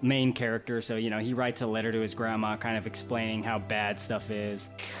our main character, so, he writes a letter to his grandma kind of explaining how bad stuff is.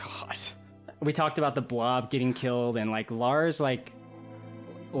 God. We talked about the blob getting killed, and,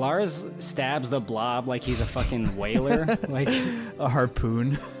 Lars stabs the blob like he's a fucking whaler. Like a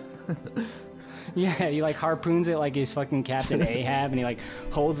harpoon. Yeah, he harpoons it like he's fucking Captain Ahab, and he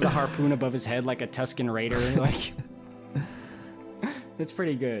holds the harpoon above his head like a Tusken Raider. It's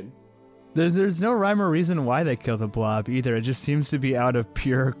pretty good. There's no rhyme or reason why they kill the blob either. It just seems to be out of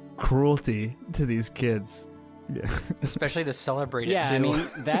pure cruelty to these kids. Yeah. Especially to celebrate it, too. Yeah, I mean,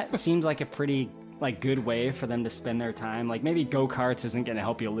 that seems like a pretty good way for them to spend their time. Maybe go-karts isn't going to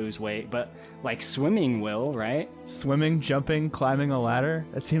help you lose weight, but swimming will, right? Swimming, jumping, climbing a ladder.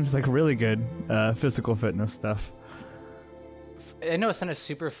 That seems like really good physical fitness stuff. I know it's not a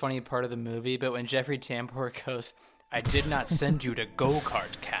super funny part of the movie, but when Jeffrey Tambor goes, I did not send you to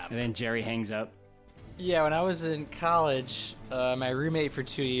go-kart camp. And then Jerry hangs up. Yeah, when I was in college, my roommate for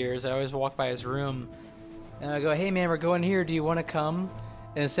 2 years, I always walk by his room, and I go, hey man, we're going here, do you want to come?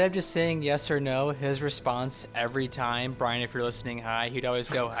 And instead of just saying yes or no, his response every time, Brian, if you're listening, hi, he'd always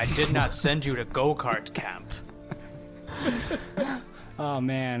go, I did not send you to go-kart camp. Oh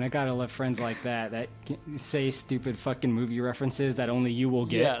man, I gotta love friends like that say stupid fucking movie references that only you will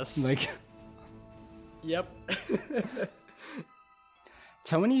get. Yes. Yep.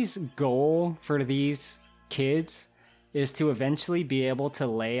 Tony's goal for these kids is to eventually be able to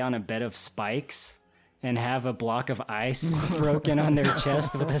lay on a bed of spikes and have a block of ice broken on their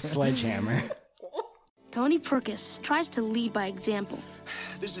chest with a sledgehammer. Tony Perkis tries to lead by example.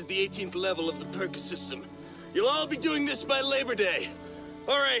 This is the 18th level of the Perkis system. You'll all be doing this by Labor Day.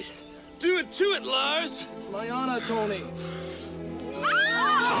 All right, do it to it, Lars. It's my honor, Tony.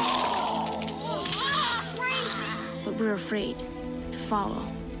 But we're afraid to follow.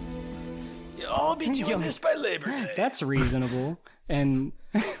 You'll all be doing this by Labor Day. That's reasonable. And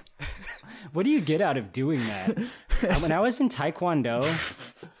what do you get out of doing that? When I was in Taekwondo,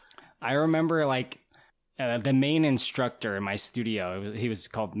 I remember the main instructor in my studio, he was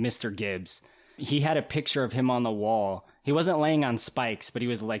called Mr. Gibbs. He had a picture of him on the wall. He wasn't laying on spikes, but he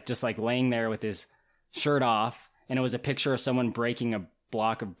was just laying there with his shirt off. And it was a picture of someone breaking a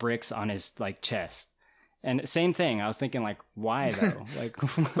block of bricks on his chest. And same thing. I was thinking why though? I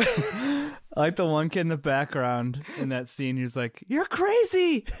like the one kid in the background in that scene who's like, you're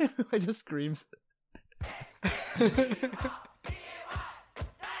crazy! I just screams.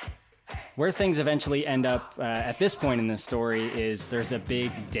 Where things eventually end up at this point in the story is there's a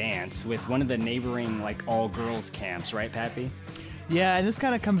big dance with one of the neighboring all-girls camps, right, Pappy? Yeah, and this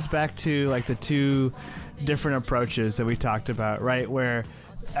kind of comes back to the two different approaches that we talked about, right? Where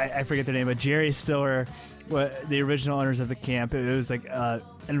I forget their name, but Jerry Stiller, the original owners of the camp, it was an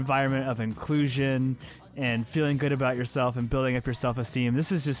environment of inclusion and feeling good about yourself and building up your self-esteem.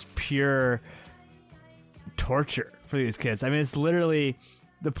 This is just pure torture for these kids. I mean, it's literally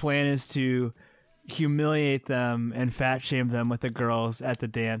the plan is to humiliate them and fat shame them with the girls at the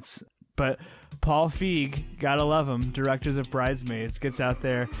dance. But Paul Feig, gotta love him, directors of Bridesmaids, gets out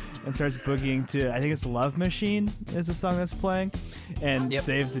there and starts boogieing to, I think it's Love Machine is the song that's playing, and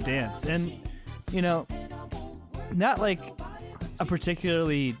saves the dance. And, not a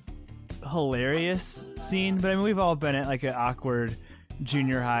particularly hilarious scene, but I mean, we've all been at an awkward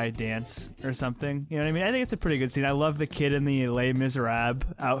junior high dance or something. You know what I mean? I think it's a pretty good scene. I love the kid in the Les Miserables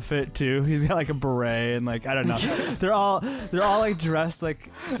outfit too. He's got a beret and I don't know. they're all dressed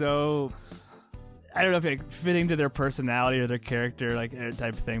so, I don't know if fitting to their personality or their character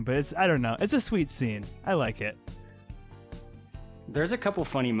type of thing, but I don't know. It's a sweet scene. I like it. There's a couple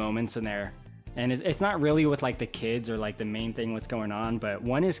funny moments in there. And it's not really with the kids or the main thing what's going on, but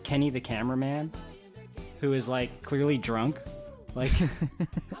one is Kenny the cameraman, who is clearly drunk.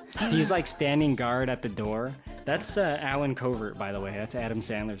 He's standing guard at the door. That's Alan Covert, by the way. That's Adam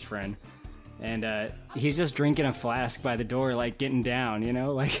Sandler's friend. And he's just drinking a flask by the door, getting down,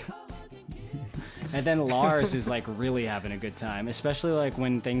 And then Lars is like really having a good time, especially like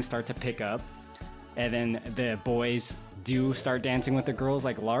when things start to pick up and then the boys do start dancing with the girls.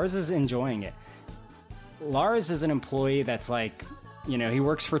 Like Lars is enjoying it. Lars is an employee that's like, you know, he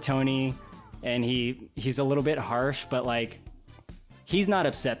works for Tony and he's a little bit harsh, but like he's not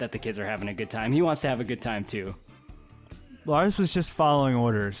upset that the kids are having a good time. He wants to have a good time too. Lars was just following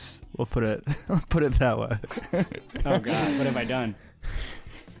orders. We'll put it that way. Oh God, what have I done?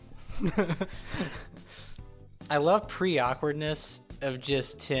 I love pre-awkwardness of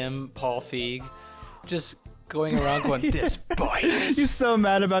just Tim, Paul Feig, just going around going, this bites. He's so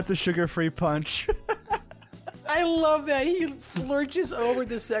mad about the sugar-free punch. I love that. He lurches over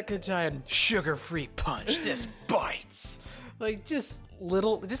the second time. Sugar-free punch. This bites. Like just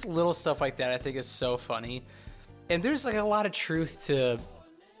little stuff like that I think is so funny. And there's like a lot of truth to,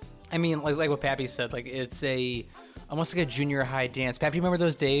 I mean, like what Pappy said, like it's almost like a junior high dance. Pappy, you remember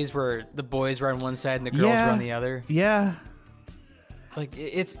those days where the boys were on one side and the girls were on the other? Yeah. Like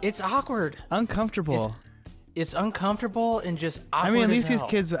it's awkward. Uncomfortable. It's uncomfortable and just awkward. I mean, at least as these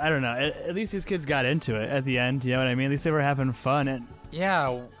kids, I don't know, at least these kids got into it at the end, you know what I mean? At least they were having fun. And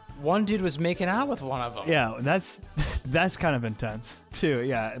yeah, one dude was making out with one of them. Yeah, that's kind of intense too,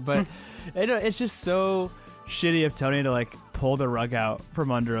 yeah. But it's just so shitty of Tony to like pull the rug out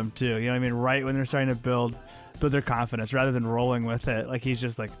from under him too, you know what I mean? Right when they're starting to build their confidence rather than rolling with it. Like he's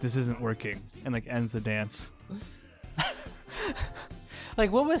just like, this isn't working, and like ends the dance.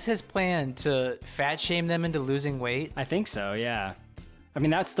 Like, what was his plan? To fat shame them into losing weight? I think so, yeah. I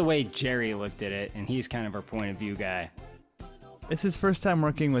mean, that's the way Jerry looked at it, and he's kind of our point of view guy. It's his first time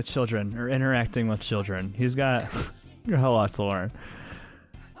working with children or interacting with children. He's got a whole lot to learn.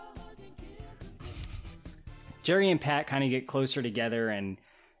 Jerry and Pat kind of get closer together, and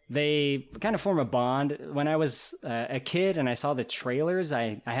they kind of form a bond. When I was a kid and I saw the trailers,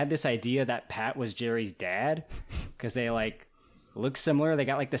 I had this idea that Pat was Jerry's dad because they like look similar. They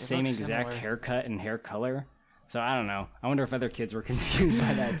got like the same exact haircut and hair color. So I don't know. I wonder if other kids were confused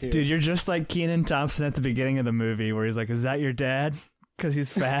by that too. Dude, you're just like Kenan Thompson at the beginning of the movie where he's like, is that your dad? Because he's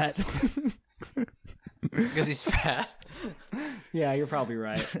fat. Because he's fat. Yeah, you're probably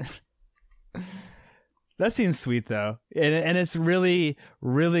right. That scene's sweet though, and it's really,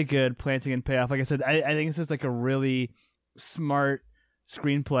 really good planting and payoff. Like I said, I think it's just like a really smart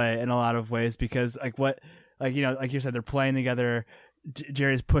screenplay in a lot of ways because like you know, like you said, they're playing together.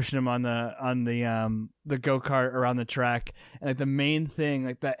 Jerry's pushing him on the go-kart around the track, and like the main thing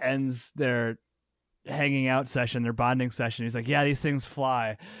like that ends their hanging out session, their bonding session. He's like, yeah, these things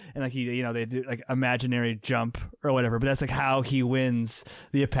fly, and like they do like imaginary jump or whatever, but that's like how he wins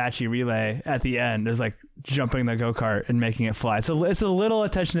the Apache relay at the end, is like jumping the go-kart and making it fly. So it's a little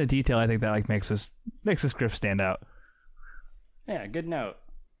attention to detail I think that like makes the script stand out. Yeah, good note.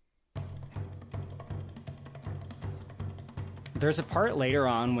 There's a part later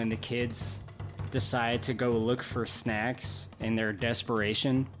on when the kids decide to go look for snacks in their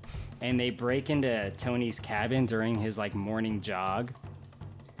desperation, and they break into Tony's cabin during his like morning jog.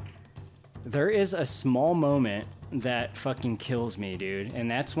 There is a small moment that fucking kills me, dude,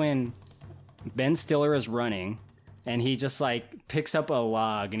 and that's when Ben Stiller is running and he just like picks up a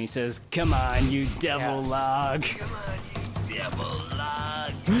log and he says, "Come on, you devil log." Come on, you devil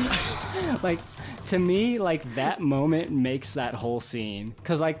log. Like, to me, like, that moment makes that whole scene.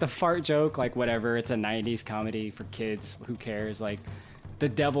 Because, like, the fart joke, like, whatever, it's a 90s comedy for kids. Who cares? Like, the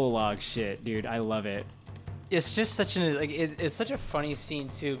devil log shit, dude, I love it. It's just such it's such a funny scene,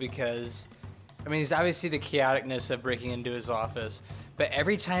 too, because, I mean, it's obviously the chaoticness of breaking into his office. But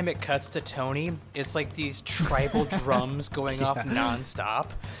every time it cuts to Tony, it's like these tribal drums going off nonstop.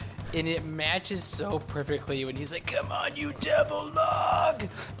 And it matches so perfectly when he's like, "Come on, you devil log!"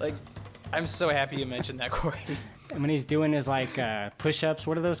 Like, I'm so happy you mentioned that, Corey. And when he's doing his, like, push-ups,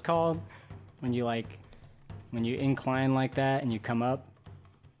 what are those called? When you incline like that and you come up?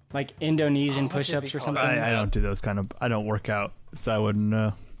 Like Indonesian push-ups or something? I don't do those I don't work out, so I wouldn't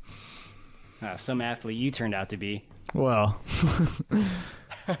know. Some athlete you turned out to be. Well.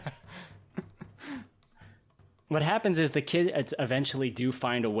 What happens is the kids eventually do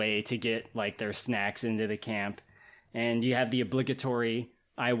find a way to get, like, their snacks into the camp. And you have the obligatory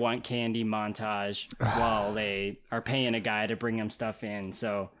 "I want candy" montage while they are paying a guy to bring them stuff in.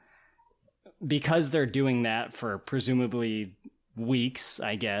 So because they're doing that for presumably weeks,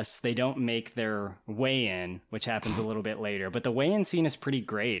 I guess, they don't make their weigh-in, which happens a little bit later. But the weigh-in scene is pretty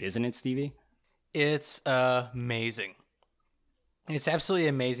great, isn't it, Stevie? It's amazing. It's absolutely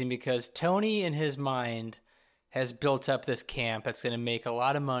amazing because Tony, in his mind, has built up this camp that's going to make a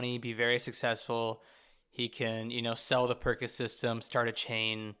lot of money, be very successful. He can, sell the Perkis system, start a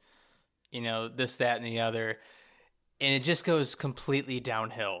chain, this, that, and the other. And it just goes completely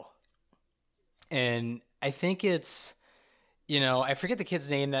downhill. And I think it's, I forget the kid's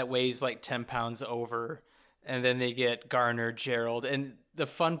name that weighs like 10 pounds over. And then they get Garner, Gerald. And the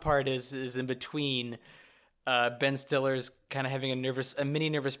fun part is in between, Ben Stiller's kind of having a mini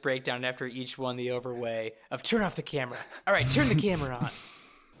nervous breakdown after each one, the overweigh of turn off the camera. All right, turn the camera on.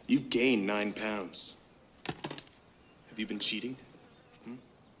 You've gained 9 pounds. Have you been cheating?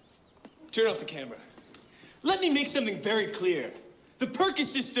 Turn off the camera. Let me make something very clear. The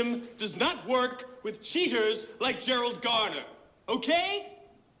Perkins system does not work with cheaters like Gerald Garner, okay?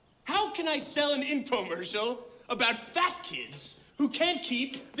 How can I sell an infomercial about fat kids who can't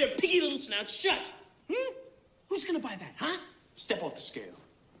keep their piggy little snouts shut? Who's gonna buy that, huh? Step off the scale.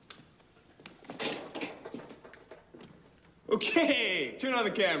 Okay, turn on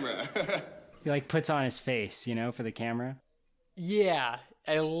the camera. He like puts on his face, for the camera. Yeah,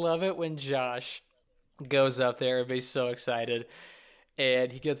 I love it when Josh goes up there. Everybody's so excited.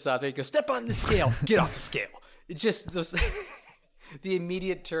 And he gets up there, he goes, step on the scale. Get off the scale. It just, the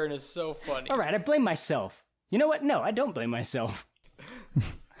immediate turn is so funny. All right, I blame myself. You know what? No, I don't blame myself.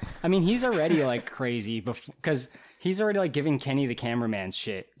 I mean, he's already like crazy because he's already like giving Kenny the cameraman's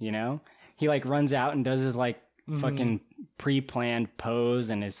shit, He like runs out and does his like fucking pre-planned pose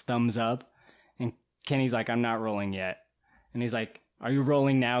and his thumbs up. And Kenny's like, I'm not rolling yet. And he's like, are you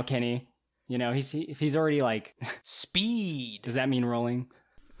rolling now, Kenny? He's already like... Speed! Does that mean rolling?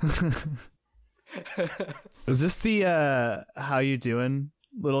 Is this the how you doing,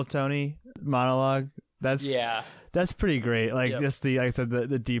 little Tony monologue? That's pretty great. Like just like I said,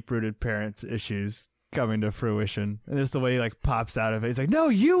 the deep-rooted parents issues coming to fruition. And just the way he like pops out of it. He's like, no,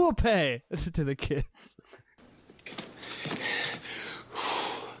 you will pay to the kids.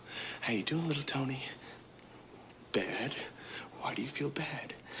 How you doing, little Tony? Bad? Why do you feel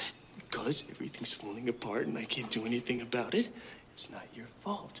bad? Because everything's falling apart and I can't do anything about it? It's not your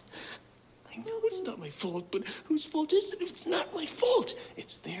fault. I know it's not my fault, but whose fault is it if it's not my fault?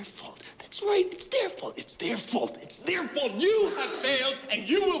 It's their fault. That's right, it's their fault. It's their fault. It's their fault. You have failed, and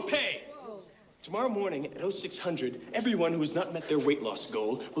you will pay. Tomorrow morning at 0600, everyone who has not met their weight loss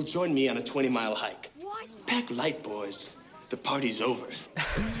goal will join me on a 20-mile hike. What? Pack light, boys. The party's over.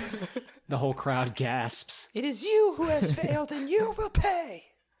 The whole crowd gasps. It is you who has failed, and you will pay.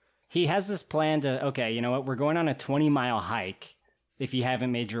 He has this plan to, okay, you know what? We're going on a 20-mile hike if you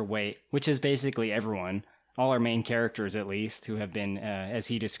haven't made your weight, which is basically everyone, all our main characters at least, who have been, as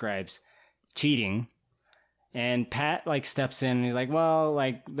he describes, cheating. And Pat, like, steps in and he's like, well,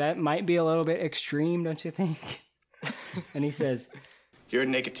 like, that might be a little bit extreme, don't you think? And he says, you're a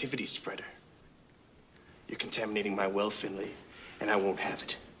negativity spreader. You're contaminating my well, Finley, and I won't have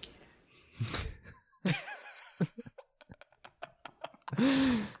it.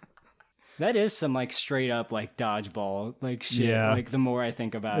 That is some like straight up like dodgeball like shit. Yeah. Like the more I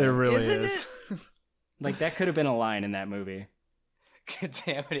think about it, it really is. Like that could have been a line in that movie.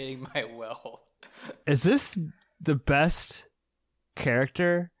 Contaminating my well. Is this the best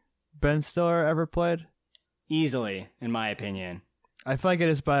character Ben Stiller ever played? Easily, in my opinion. I feel like it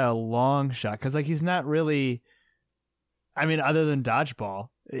is by a long shot because like he's not really. I mean, other than dodgeball,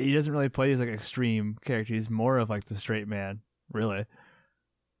 he doesn't really play these like extreme character. He's more of like the straight man, really.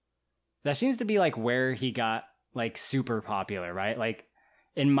 That seems to be like where he got like super popular, right? Like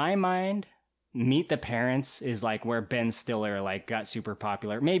in my mind, Meet the Parents is like where Ben Stiller like got super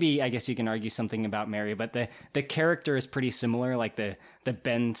popular. Maybe I guess you can argue something about Mary, but the character is pretty similar, like the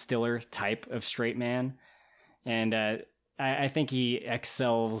Ben Stiller type of straight man. And I think he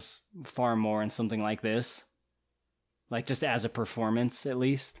excels far more in something like this. Like just as a performance, at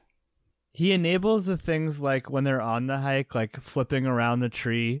least. He enables the things like when they're on the hike, like flipping around the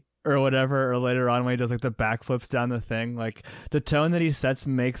tree or whatever, or later on when he does like the backflips down the thing. Like the tone that he sets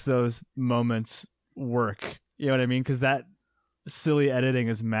makes those moments work. You know what I mean? Because that silly editing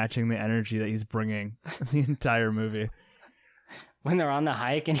is matching the energy that he's bringing the entire movie. When they're on the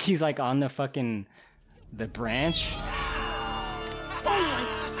hike and he's like on the branch.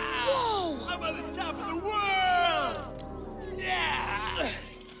 Whoa! I'm on the top of the world! Yeah!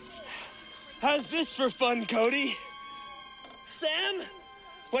 How's this for fun, Cody? Sam?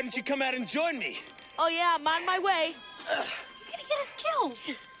 Why don't you come out and join me? Oh, yeah, I'm on my way. He's gonna get us killed.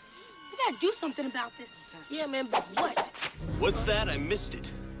 We gotta do something about this. Yeah, man, but what? What's that? I missed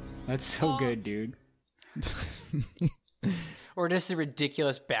it. That's so good, dude. Or just the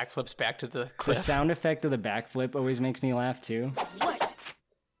ridiculous backflips back to the cliff. The sound effect of the backflip always makes me laugh too. What?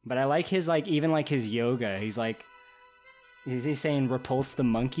 But I like his like even like his yoga. He's like, is he saying repulse the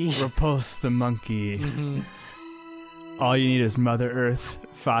monkey? Repulse the monkey. Mm-hmm. All you need is Mother Earth,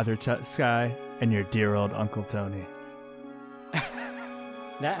 Father Sky, and your dear old Uncle Tony.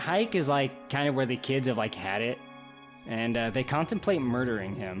 That hike is like kind of where the kids have like had it, and they contemplate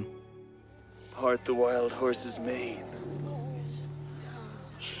murdering him. Part the wild horse's mane.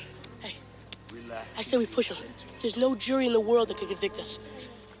 Hey, I say we push him. There's no jury in the world that could convict us.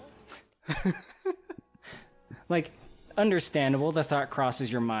 Like, understandable, the thought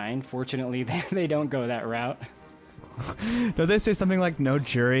crosses your mind. Fortunately, they don't go that route. Don't they say something like no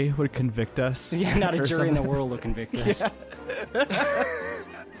jury would convict us? Yeah, not a or jury in the something? world will convict us. Yeah.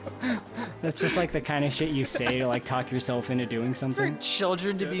 That's just like the kind of shit you say to like talk yourself into doing something. For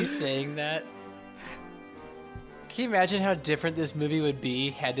children to be saying that. Can you imagine how different this movie would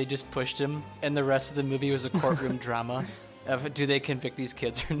be had they just pushed him and the rest of the movie was a courtroom drama of do they convict these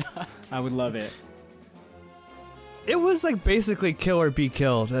kids or not? I would love it. It was like basically kill or be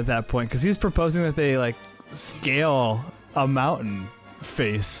killed at that point because he's proposing that they like scale a mountain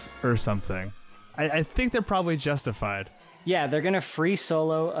face or something. I think they're probably justified. Yeah, they're gonna free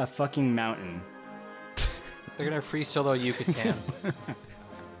solo a fucking mountain. They're gonna free solo Yucatan.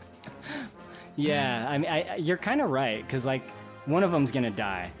 Yeah, I mean, you're kind of right because like one of them's gonna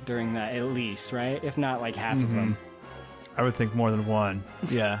die during that at least, right? If not like half of them. I would think more than one.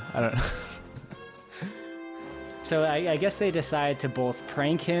 Yeah, I don't. So I guess they decide to both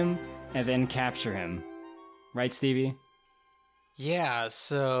prank him and then capture him, right, Stevie? Yeah,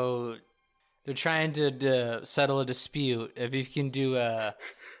 so they're trying to settle a dispute if you can do a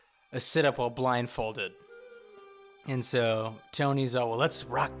sit-up while blindfolded. And so Tony's all, well, let's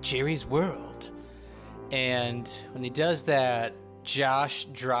rock Jerry's world. And when he does that, Josh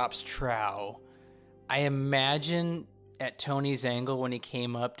drops Trow. I imagine at Tony's angle when he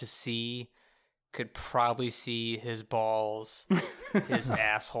came up to see, could probably see his balls, his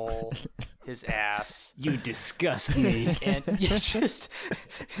asshole, his ass. You disgust me. And you just,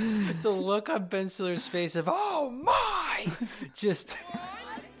 the look on Ben Stiller's face of, oh my! Just.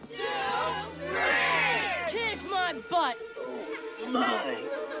 1, 2, 3! Kiss my butt! Oh my!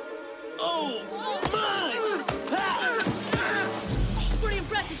 Oh my! Pretty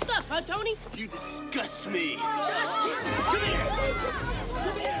impressive stuff, huh, Tony? You disgust me.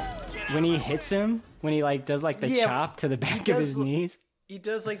 When he hits him, when he like does like the chop to the back of his knees. He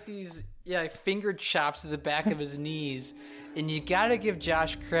does like these, finger chops to the back of his knees. And you gotta give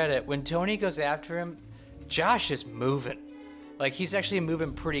Josh credit. When Tony goes after him, Josh is moving. Like, he's actually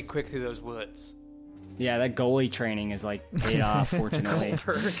moving pretty quick through those woods. Yeah, that goalie training is like paid off, fortunately.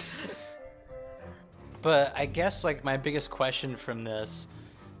 Goldberg. But I guess like my biggest question from this,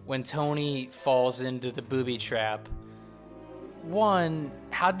 when Tony falls into the booby trap, 1,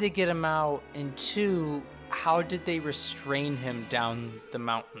 how did they get him out? And 2, how did they restrain him down the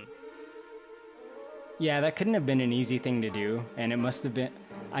mountain? Yeah, that couldn't have been an easy thing to do, and it must have been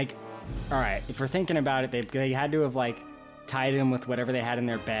like, all right, if we're thinking about it, they had to have like tied him with whatever they had in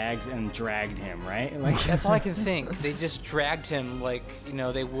their bags and dragged him, right? Like that's all I can think. They just dragged him like,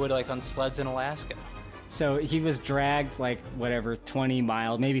 they would like on sleds in Alaska. So he was dragged like whatever 20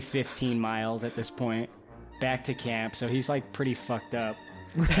 miles, maybe 15 miles at this point, back to camp. So he's like pretty fucked up.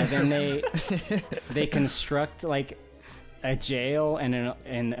 And then they construct like a jail and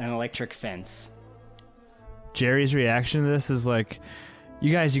an electric fence. Jerry's reaction to this is like,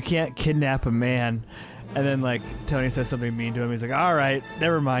 you guys, you can't kidnap a man. And then like Tony says something mean to him. He's like, all right,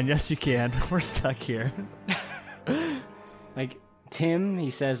 never mind. Yes, you can. We're stuck here. Like Tim, he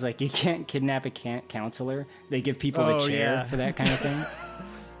says like, you can't kidnap a counselor. They give people the chair for that kind of thing.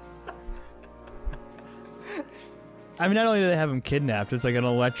 I mean, not only do they have him kidnapped, it's like an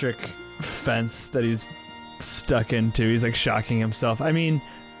electric fence that he's stuck into. He's like shocking himself. I mean,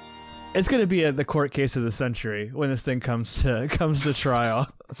 it's going to be the court case of the century when this thing comes to trial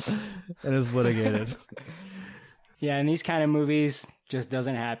and is litigated. Yeah, in these kind of movies, just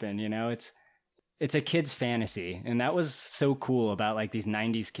doesn't happen. It's a kid's fantasy, and that was so cool about like these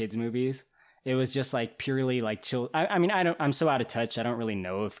 '90s kids movies. It was just like purely like chill. I mean, I'm so out of touch. I don't really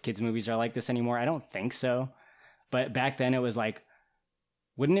know if kids movies are like this anymore. I don't think so. But back then, it was like,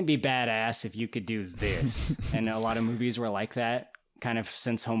 wouldn't it be badass if you could do this? And a lot of movies were like that. Kind of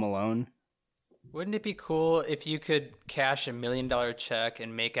since Home Alone. Wouldn't it be cool if you could cash $1 million check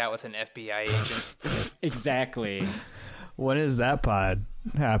and make out with an FBI agent? Exactly. When is that pod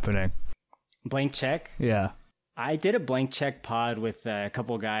happening? Blank check? Yeah. I did a blank check pod with a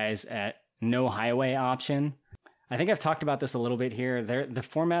couple guys at No Highway Option. I think I've talked about this a little bit here. The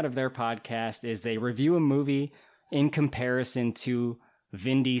format of their podcast is they review a movie in comparison to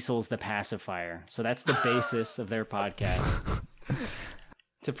Vin Diesel's The Pacifier. So that's the basis of their podcast.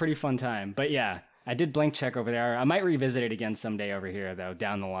 It's a pretty fun time. But yeah, I did blank check over there. I might revisit it again someday over here, though,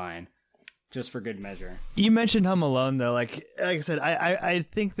 down the line, just for good measure. You mentioned Home Alone, though. Like I said, I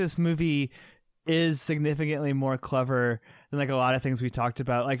think this movie is significantly more clever than like a lot of things we talked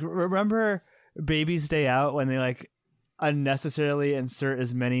about. Like, remember Baby's Day Out, when they like unnecessarily insert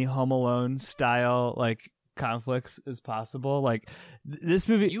as many Home Alone style like conflicts as possible? Like this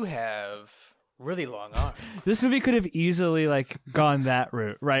movie, You have really long arms. this movie could have easily like gone that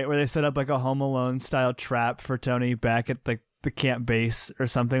route, right? Where they set up like a Home Alone style trap for Tony back at like the camp base or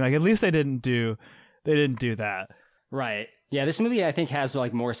something. Like at least they didn't do that. Right. Yeah, this movie I think has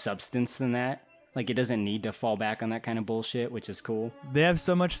like more substance than that. Like it doesn't need to fall back on that kind of bullshit, which is cool. They have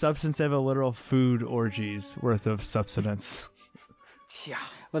so much substance, they have a literal food orgies worth of substance. Yeah.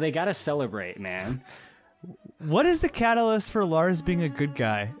 Well, they gotta celebrate, man. What is the catalyst for Lars being a good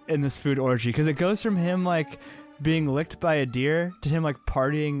guy in this food orgy? Because it goes from him like being licked by a deer to him like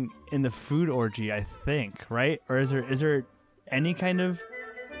partying in the food orgy, I think, right? Or is there any kind of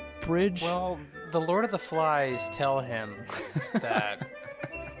bridge? Well, the Lord of the Flies tell him that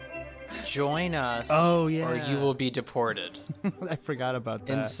join us Oh, yeah. or you will be deported. I forgot about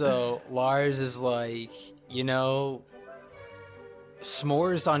that. And so Lars is like,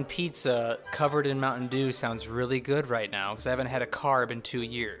 s'mores on pizza covered in Mountain Dew sounds really good right now because I haven't had a carb in 2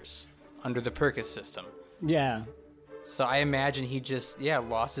 years under the Perkis system. Yeah. So I imagine he just,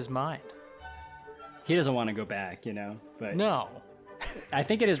 lost his mind. He doesn't want to go back, but No. I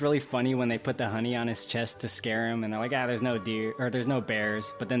think it is really funny when they put the honey on his chest to scare him, and they're like, there's no deer, or there's no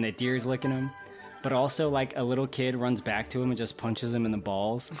bears, but then the deer's licking him. But also, like, a little kid runs back to him and just punches him in the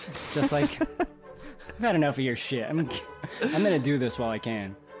balls. Just like, I've had enough of your shit. I'm gonna do this while I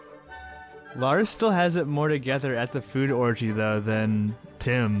can. Lars still has it more together at the food orgy, though, than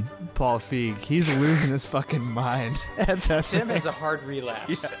Tim, Paul Feig. He's losing his fucking mind at that Tim point. has a hard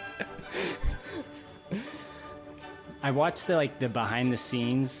relapse. Yeah. I watched the behind the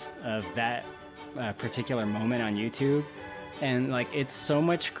scenes of that particular moment on YouTube, and like it's so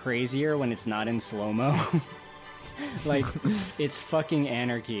much crazier when it's not in slow-mo. Like it's fucking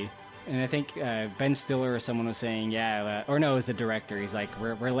anarchy. And I think Ben Stiller or someone was saying, or no, it was the director. He's like,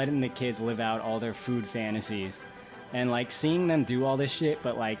 we're letting the kids live out all their food fantasies, and like seeing them do all this shit,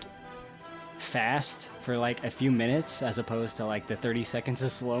 but like fast for like a few minutes as opposed to like the 30 seconds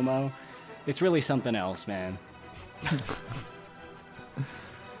of slow-mo. It's really something else, man.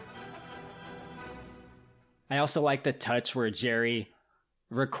 I also like the touch where Jerry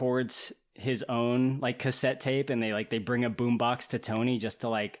records his own like cassette tape, and they bring a boombox to Tony just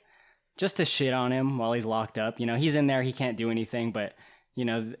to shit on him while he's locked up. He's in there, he can't do anything, but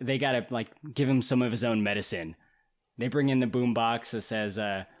they gotta like give him some of his own medicine. They bring in the boombox that says,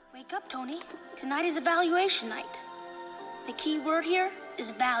 Wake up, Tony. Tonight is evaluation night. The key word here is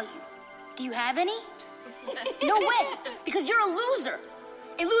value. Do you have any? No way, because you're a loser.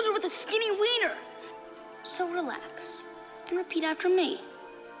 A loser with a skinny wiener. So relax and repeat after me.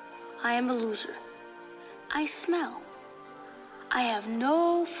 I am a loser. I smell. I have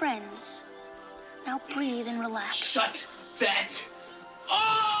no friends. Now breathe and relax. Shut that.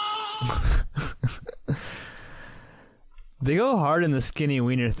 They go hard in the skinny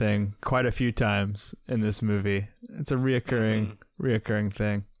wiener thing quite a few times in this movie. It's a reoccurring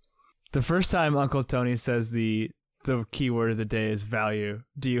thing. The first time Uncle Tony says the key word of the day is value.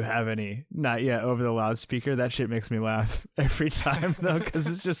 Do you have any? Not yet, over the loudspeaker. That shit makes me laugh every time, though, because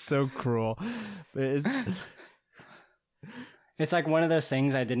it's just so cruel. But it's like one of those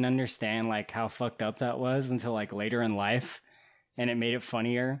things I didn't understand, like how fucked up that was until like later in life, and it made it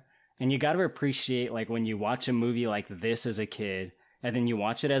funnier. And you got to appreciate like when you watch a movie like this as a kid, and then you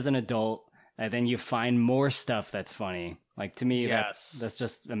watch it as an adult, and then you find more stuff that's funny. Like to me, Yes. that's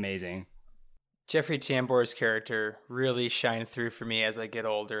just amazing. Jeffrey Tambor's character really shined through for me as I get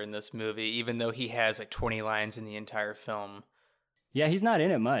older in this movie, even though he has like 20 lines in the entire film. Yeah, he's not in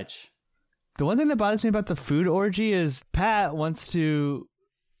it much. the one thing that bothers me about the food orgy is Pat wants to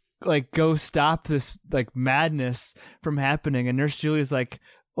like go stop this like madness from happening, and Nurse Julie's like,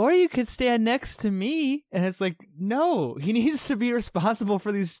 or you could stand next to me. And it's like, no, he needs to be responsible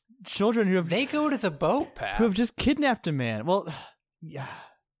for these children who have... They go to the boat, Pat. Who have just kidnapped a man. Well, yeah,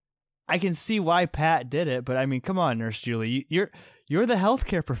 I can see why Pat did it, but I mean, come on, Nurse Julie. You're the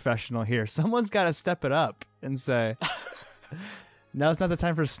healthcare professional here. Someone's got to step it up and say, now's not the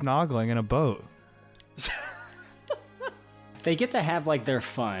time for snoggling in a boat. They get to have like their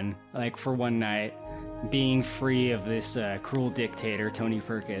fun, like for one night, being free of this cruel dictator, Tony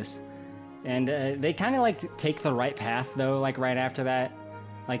Perkis. And they kind of like take the right path though, like right after that.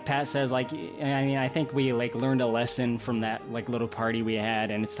 Like Pat says, like, I mean, I think we like learned a lesson from that like little party we had,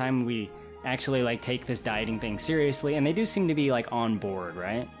 and it's time we actually like take this dieting thing seriously, and they do seem to be like on board,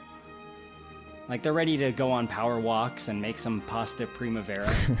 right? Like they're ready to go on power walks and make some pasta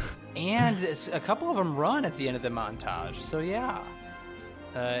primavera. And a couple of them run at the end of the montage, so yeah.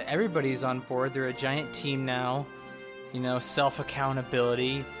 Everybody's on board. They're a giant team now. You know,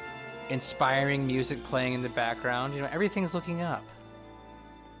 self-accountability, inspiring music playing in the background. You know, everything's looking up.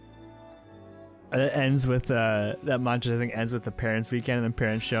 It ends with that montage. I think ends with the parents' weekend and the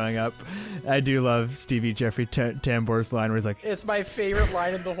parents showing up. I do love Stevie Jeffrey Tambor's line where he's like, "It's my favorite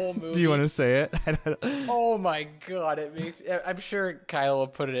line in the whole movie." Do you want to say it? Oh my god, it makes me, I'm sure Kyle will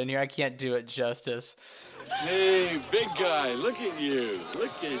put it in here. I can't do it justice. Hey, big guy, look at you.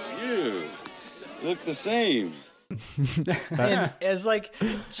 Look at you. Look the same. And as like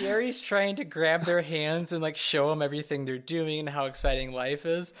Jerry's trying to grab their hands and like show them everything they're doing and how exciting life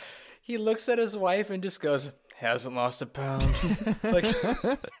is, he looks at his wife and just goes, "Hasn't lost a pound." Like,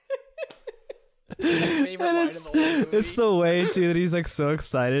 it's the way too that he's like so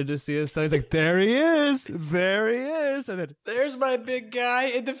excited to see his son. He's like, there he is, and then there's my big guy.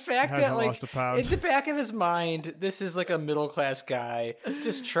 And the fact that like lost a pound. in the back of his mind, this is like a middle class guy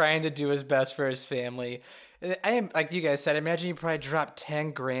just trying to do his best for his family. And I am, like you guys said, I imagine he probably dropped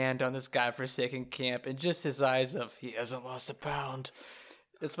 10 grand on this godforsaken camp, and just his eyes of, he hasn't lost a pound.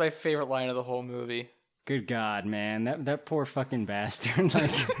 It's my favorite line of the whole movie. Good God, man. That poor fucking bastard. Like,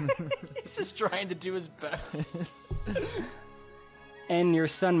 he's just trying to do his best. And your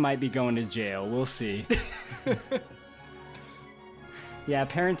son might be going to jail. We'll see. Yeah,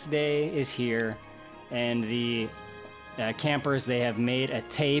 Parents' Day is here, and the campers, they have made a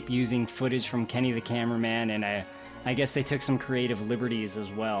tape using footage from Kenny the cameraman, and I guess they took some creative liberties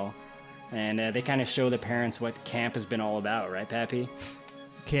as well. And they kind of show the parents what camp has been all about, right, Pappy?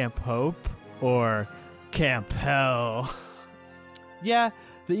 Camp Hope or Camp Hell? Yeah,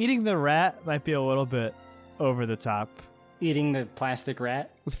 the eating the rat might be a little bit over the top. Eating the plastic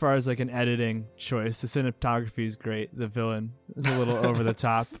rat? As far as like an editing choice, the cinematography is great. The villain is a little over the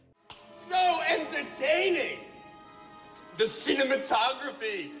top. So entertaining! The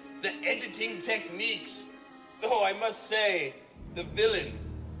cinematography, the editing techniques. Though I must say, the villain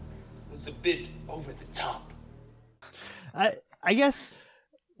was a bit over the top. I guess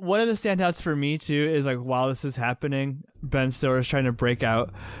one of the standouts for me too is like while this is happening, Ben Stiller is trying to break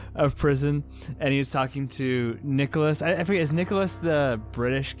out of prison, and he's talking to Nicholas. I forget, is Nicholas the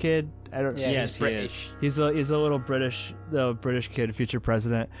British kid? I don't. Yeah, yes, he is. He's a little British kid, future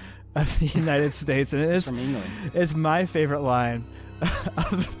president of the United States, and it's from England. It's my favorite line.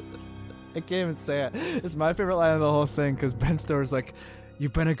 I can't even say it. It's my favorite line of the whole thing because Ben Stiller's like,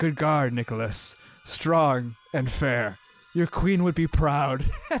 "You've been a good guard, Nicholas. Strong and fair. Your queen would be proud."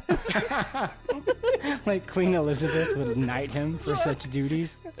 Like Queen Elizabeth would knight him for such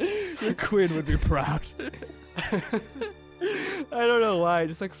duties. Your queen would be proud. I don't know why. It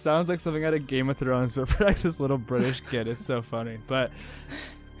just like sounds like something out of Game of Thrones, but for like this little British kid, it's so funny. But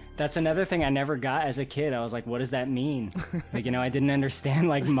that's another thing I never got as a kid. I was like, what does that mean? Like, I didn't understand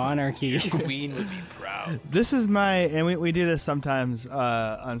like monarchy. Queen would be proud. This is and we do this sometimes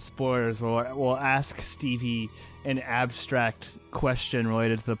on Spoilers, where we'll ask Stevie an abstract question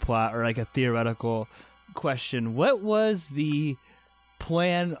related to the plot, or like a theoretical question. What was the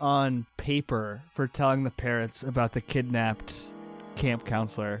plan on paper for telling the parents about the kidnapped camp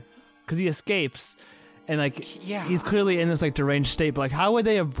counselor? Because he escapes, and like he's clearly in this like deranged state, but like how would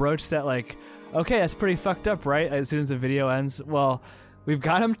they have broached that? Like, okay, that's pretty fucked up, right? As soon as the video ends, well, we've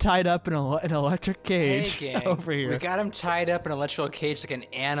got him tied up in an electric cage. Hey, gang, over here. We got him tied up in an electrical cage like an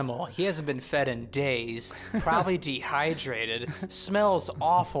animal. He hasn't been fed in days. Probably dehydrated. Smells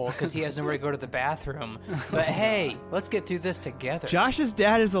awful because he has nowhere to go to the bathroom. But hey, let's get through this together. Josh's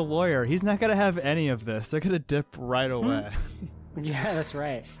dad is a lawyer. He's not gonna have any of this. They're gonna dip right away. Yeah, that's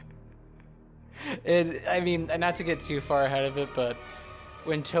right. I mean, not to get too far ahead of it, but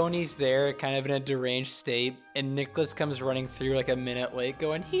when Tony's there, kind of in a deranged state, and Nicholas comes running through like a minute late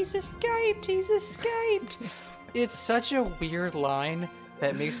going, "He's escaped! He's escaped!" It's such a weird line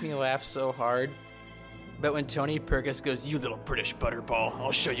that makes me laugh so hard. But when Tony Perkis goes, "You little British butterball,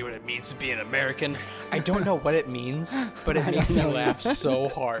 I'll show you what it means to be an American," I don't know what it means, but it makes me laugh so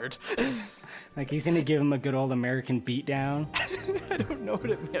hard. Like he's gonna give him a good old American beatdown. I don't know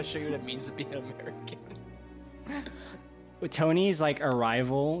what it means. I'll show you what it means to be an American. Tony's like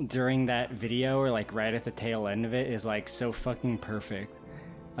arrival during that video, or like right at the tail end of it, is like so fucking perfect.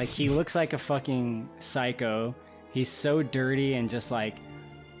 Like he looks like a fucking psycho. He's so dirty and just like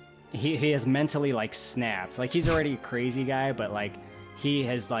he has mentally like snapped. Like he's already a crazy guy, but like he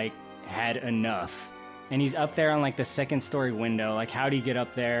has like had enough. and he's up there on like the second story window. Like, how'd he get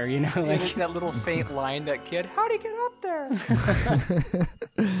up there? You know, like that little faint line, that kid, how'd he get up there?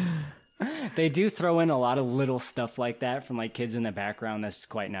 They do throw in a lot of little stuff like that from like kids in the background. That's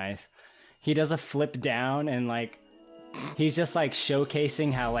quite nice. He does a flip down and like he's just like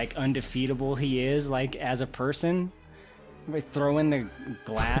showcasing how like undefeatable he is like as a person. Throwing the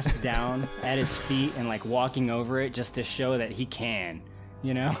glass down at his feet and like walking over it just to show that he can,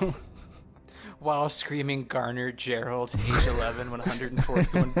 you know? While screaming Garner Gerald, age 11,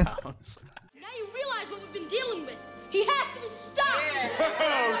 141 pounds. Now you realize what we've been dealing with. He has to be stopped.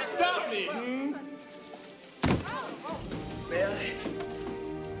 Oh, stop me! Really?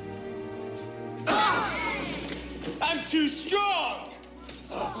 I'm too strong!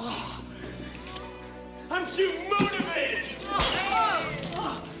 I'm too motivated!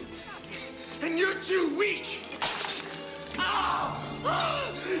 And you're too weak!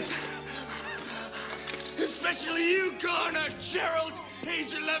 Especially you, Garner Gerald,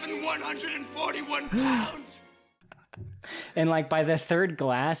 age 11, 141 pounds! And like by the third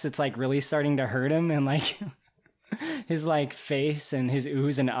glass, it's like really starting to hurt him, and like his like face and his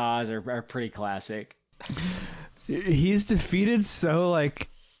oohs and ahs are pretty classic. He's defeated so like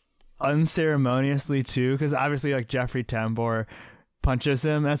unceremoniously too, because obviously like Jeffrey Tambor punches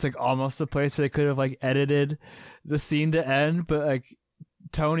him. That's like almost the place where they could have like edited the scene to end, but like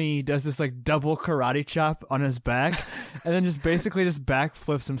Tony does this like double karate chop on his back and then just basically just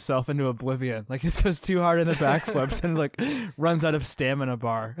backflips himself into oblivion. Like he goes too hard in the backflips and like runs out of stamina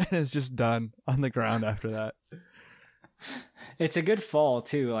bar and is just done on the ground after that. It's a good fall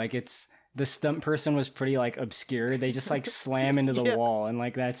too. Like it's the stunt person was pretty like obscure. They just like slam into the wall and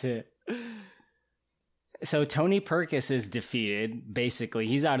like that's it. So Tony Perkis is defeated. Basically,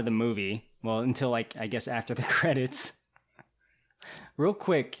 he's out of the movie. Well, until like I guess after the credits. Real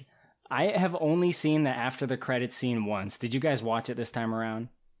quick, I have only seen the after the credits scene once. Did you guys watch it this time around?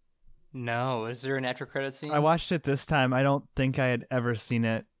 No. Is there an after credits scene? I watched it this time. I don't think I had ever seen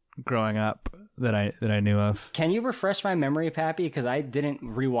it growing up that I knew of. Can you refresh my memory, Pappy? Because I didn't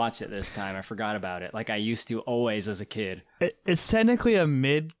rewatch it this time. I forgot about it, like I used to always as a kid. It's technically a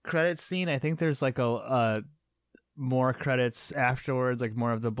mid-credit scene. I think there's like a more credits afterwards, like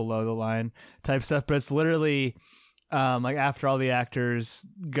more of the below the line type stuff. But it's literally like after all the actors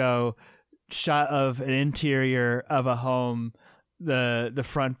go, shot of an interior of a home, the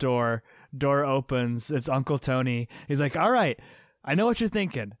front door opens. It's Uncle Tony. He's like, "All right, I know what you're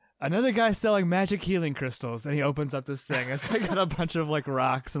thinking. Another guy selling magic healing crystals," and he opens up this thing. It's like got a bunch of like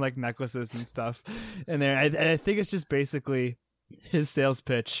rocks and like necklaces and stuff in there. I think it's just basically his sales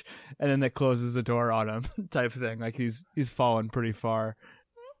pitch, and then that closes the door on him type thing. Like he's fallen pretty far.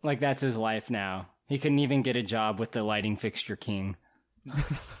 Like that's his life now. He couldn't even get a job with the lighting fixture king.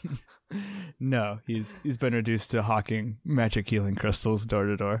 No, he's been reduced to hawking magic healing crystals door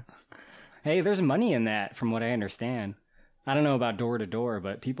to door. Hey, there's money in that, from what I understand. I don't know about door to door,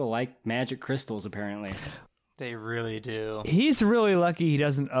 but people like magic crystals apparently. They really do. He's really lucky he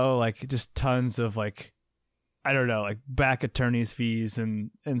doesn't owe like just tons of like, I don't know, like back attorney's fees and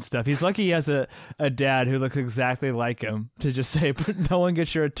stuff. He's lucky he has a dad who looks exactly like him to just say, "But no one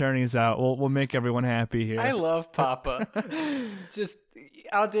gets your attorneys out. We'll make everyone happy here." I love Papa. Just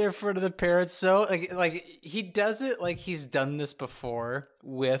out there in front of the parents. So like he does it like he's done this before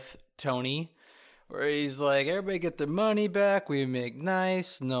with Tony, where he's like, "Everybody get their money back. We make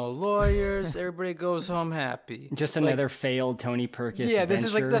nice, no lawyers. Everybody goes home happy." Just another failed Tony Perkis. Yeah, venture. this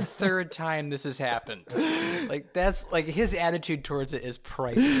is like the third time this has happened. Like that's like his attitude towards it is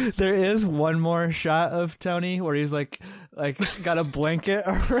priceless. There is one more shot of Tony where he's like got a blanket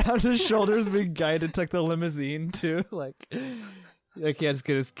around his shoulders, being guided to like the limousine too. Like he has to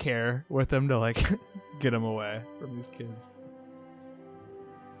get his care with him to like get him away from these kids.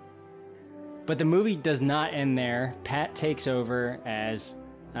 But the movie does not end there. Pat takes over as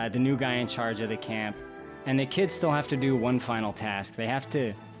the new guy in charge of the camp, and the kids still have to do one final task. They have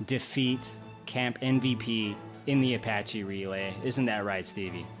to defeat Camp MVP in the Apache relay. Isn't that right,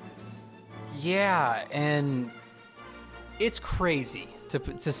 Stevie? Yeah, and it's crazy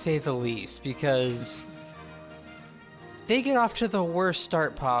to say the least, because they get off to the worst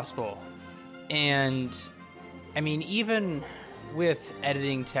start possible. And I mean, even with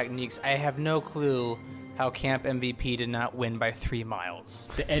editing techniques, I have no clue how Camp MVP did not win by 3 miles.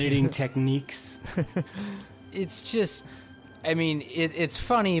 The editing techniques. It's just, I mean, it's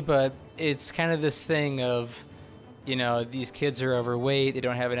funny, but it's kind of this thing of, you know, these kids are overweight, they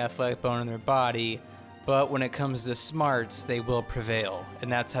don't have an athletic bone in their body, but when it comes to smarts, they will prevail,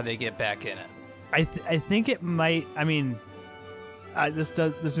 and that's how they get back in it. I think it might, I mean,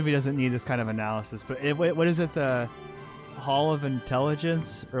 this movie doesn't need this kind of analysis, but what is it? The Hall of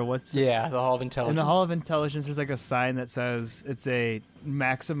Intelligence, or what's? Yeah, the Hall of Intelligence. In the Hall of Intelligence, there's like a sign that says it's a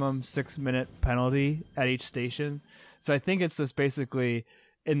maximum 6-minute penalty at each station. So I think it's just basically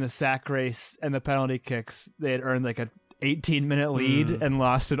in the sack race and the penalty kicks, they had earned like a 18-minute lead and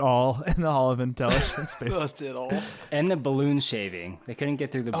lost it all in the Hall of Intelligence. Basically. Lost it all. And the balloon shaving. They couldn't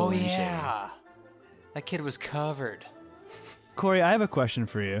get through the balloon shaving. Yeah. That kid was covered. Corey, I have a question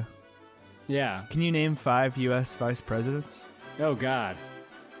for you. Yeah. Can you name 5 U.S. vice presidents? Oh, God.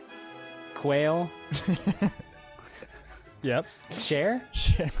 Quayle. Yep. Cher?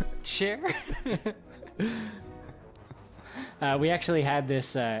 Cher? We actually had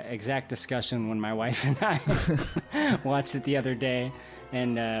this exact discussion when my wife and I watched it the other day,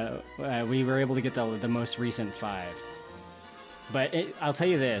 and we were able to get the most recent 5. But I'll tell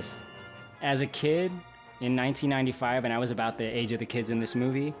you this. As a kid in 1995, and I was about the age of the kids in this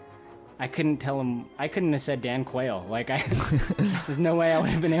movie, I couldn't have said Dan Quayle. Like, there's no way I would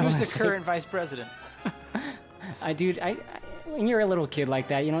have been able to Who's say. the current vice president? When you're a little kid like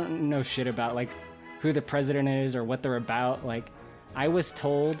that, you don't know shit about, like, who the president is or what they're about. Like, I was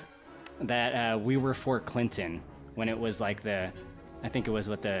told that we were for Clinton when it was like I think it was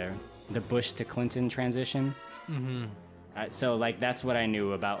with the Bush to Clinton transition. Mm-hmm. So like that's what I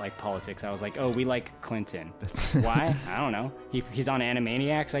knew about like politics. I was like, oh, we like Clinton. Why? I don't know. He's on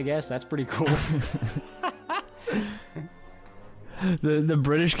Animaniacs, I guess. That's pretty cool. The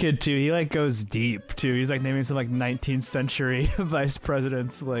British kid too, he like goes deep too. He's like naming some like 19th century vice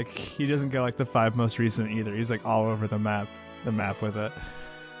presidents. Like he doesn't go like the 5 most recent either. He's like all over the map with it.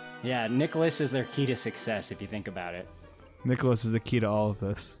 Yeah, Nicholas is their key to success if you think about it. Nicholas is the key to all of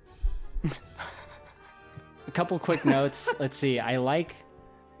this. A couple quick notes. Let's see. I like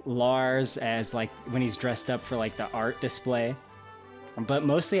Lars as like when he's dressed up for like the art display. But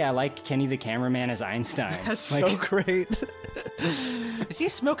mostly I like Kenny the cameraman as Einstein. That's like, so great. Is he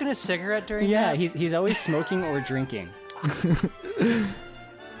smoking a cigarette during yeah, that? he's always smoking or drinking.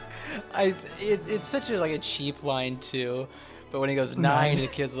 It's such a cheap line too. But when he goes 9, the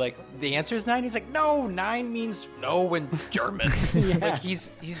kid's like, the answer is 9. He's like, no, 9 means no in German. Yeah. Like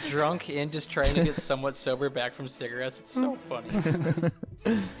he's drunk and just trying to get somewhat sober back from cigarettes. It's so funny.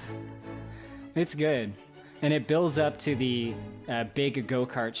 It's good. And it builds up to the big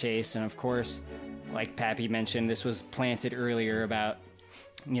go-kart chase. And of course, like Pappy mentioned, this was planted earlier about,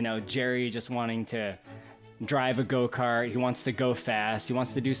 Jerry just wanting to drive a go-kart. He wants to go fast. He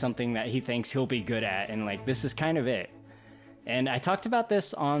wants to do something that he thinks he'll be good at. And like, this is kind of it. And I talked about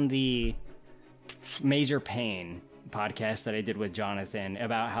this on the Major Pain podcast that I did with Jonathan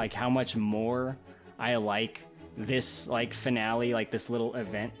about how much more I like this finale, like this little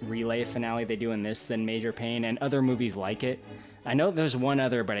event relay finale they do in this than Major Pain and other movies like it. I know there's one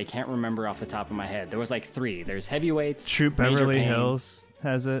other, but I can't remember off the top of my head. There was 3. There's Heavyweights. Troop Beverly Hills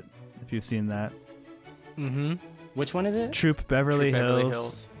has it, if you've seen that. Mm-hmm. Which one is it? Troop Beverly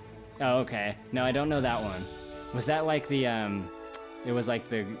Hills. Oh, okay. No, I don't know that one. Was that like the it was like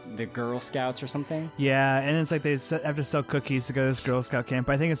the Girl Scouts or something? Yeah, and it's like they have to sell cookies to go to this Girl Scout camp.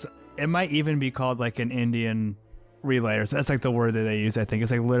 I think it might even be called like an Indian relay, or so that's like the word that they use. I think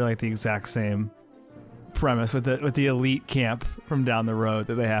it's like literally like the exact same premise with the elite camp from down the road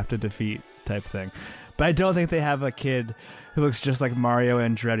that they have to defeat type thing. But I don't think they have a kid who looks just like Mario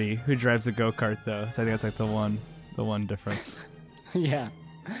Andretti who drives a go-kart though. So I think that's like the one difference. Yeah.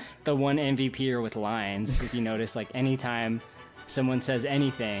 The one MVPer with lines. If you notice, like anytime someone says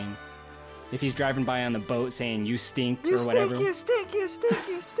anything, if he's driving by on the boat saying "you stink" or whatever, you stink, you stink,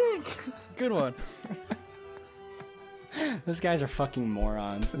 you stink. Good one. Those guys are fucking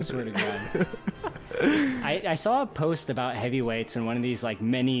morons. I swear to God. I saw a post about Heavyweights in one of these like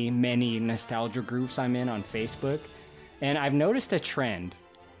many nostalgia groups I'm in on Facebook, and I've noticed a trend,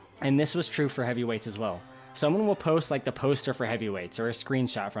 and this was true for Heavyweights as well. Someone will post like the poster for Heavyweights or a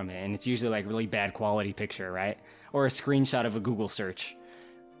screenshot from it, and it's usually like really bad quality picture, right? Or a screenshot of a Google search.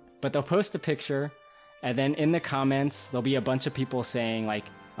 But they'll post a picture, and then in the comments there'll be a bunch of people saying like,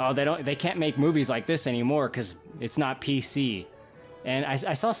 "Oh, they can't make movies like this anymore because it's not PC." And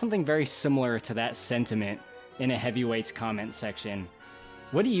I saw something very similar to that sentiment in a Heavyweights comment section.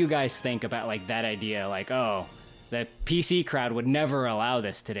 What do you guys think about like that idea? Like, oh, the PC crowd would never allow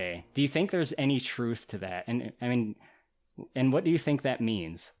this today. Do you think there's any truth to that? And I mean, and what do you think that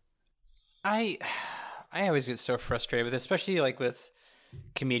means? I always get so frustrated with this, especially like with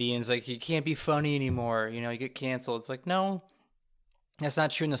comedians. Like, you can't be funny anymore. You get canceled. It's like, no, that's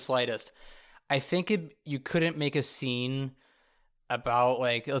not true in the slightest. I think you couldn't make a scene about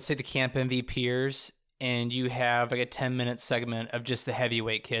like, let's say the camp MVPers and you have like a 10-minute segment of just the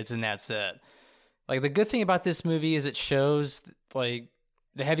heavyweight kids, and that's it. Like, the good thing about this movie is it shows like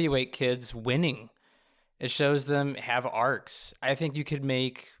the heavyweight kids winning. It shows them have arcs. I think you could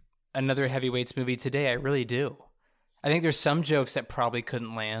make another heavyweights movie today. I really do. I think there's some jokes that probably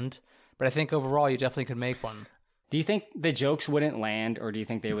couldn't land, but I think overall you definitely could make one. Do you think the jokes wouldn't land, or do you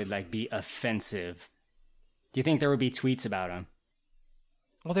think they would like be offensive? Do you think there would be tweets about them?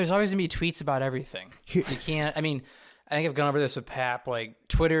 Well, there's always gonna be tweets about everything. You can't. I mean, I think I've gone over this with Pap. Like,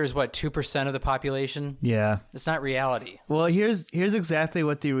 Twitter is what, 2% of the population? Yeah. It's not reality. Well, here's exactly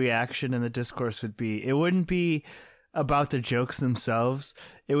what the reaction and the discourse would be. It wouldn't be about the jokes themselves.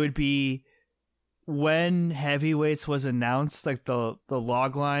 It would be when Heavyweights was announced, like the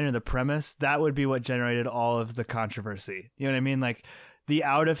log line or the premise, that would be what generated all of the controversy. You know what I mean? Like, the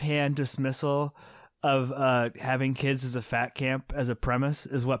out of hand dismissal of having kids as a fat camp as a premise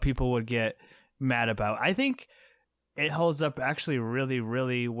is what people would get mad about. I think it holds up actually really,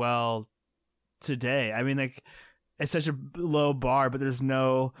 really well today. I mean, like, it's such a low bar, but there's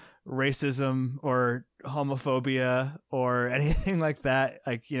no racism or homophobia or anything like that.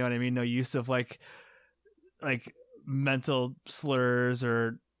 Like, you know what I mean? No use of like mental slurs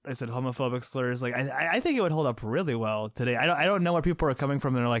or, I said, homophobic slurs. Like, I think it would hold up really well today. I don't know where people are coming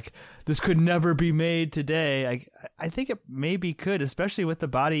from. They're like, this could never be made today. I think it maybe could, especially with the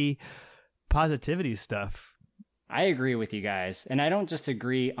body positivity stuff. I agree with you guys. And I don't just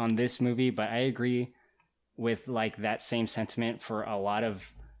agree on this movie, but I agree with like that same sentiment for a lot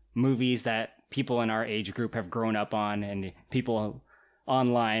of movies that people in our age group have grown up on, and people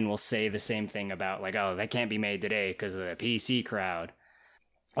online will say the same thing about like, oh, that can't be made today because of the PC crowd.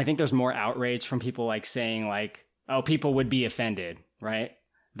 I think there's more outrage from people like saying like, oh, people would be offended, right?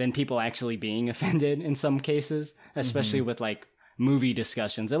 Than people actually being offended in some cases, especially with like movie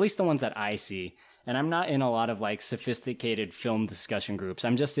discussions, at least the ones that I see. And I'm not in a lot of like sophisticated film discussion groups.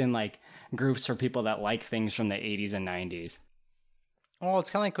 I'm just in like groups for people that like things from the 80s and 90s. Well,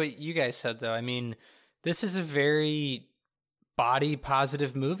 it's kind of like what you guys said, though. I mean, this is a very body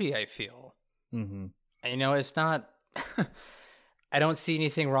positive movie, I feel. Mm-hmm. You know, it's not... I don't see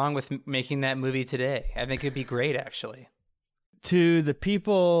anything wrong with making that movie today. I think it'd be great, actually. To the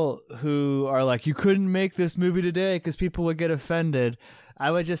people who are like, you couldn't make this movie today because people would get offended,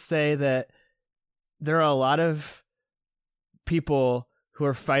 I would just say that there are a lot of people who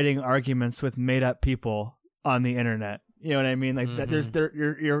are fighting arguments with made up people on the internet. You know what I mean? Like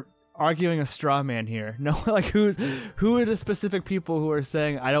you're arguing a straw man here. No, like who are the specific people who are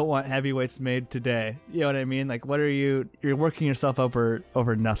saying I don't want heavyweights made today? You know what I mean? Like, what are you're working yourself over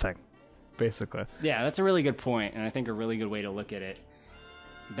nothing, basically. Yeah, that's a really good point, and I think a really good way to look at it.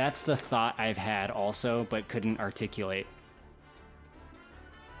 That's the thought I've had also, but couldn't articulate.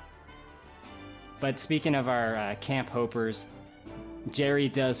 But speaking of our Camp Hopers, Jerry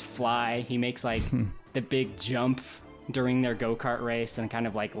does fly. He makes like the big jump during their go-kart race and kind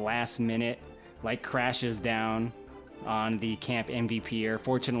of like last minute like crashes down on the camp MVP.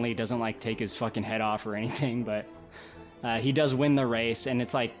 Fortunately, doesn't like take his fucking head off or anything, but he does win the race, and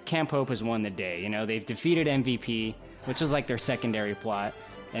it's like Camp Hope has won the day. You know, they've defeated MVP, which was like their secondary plot,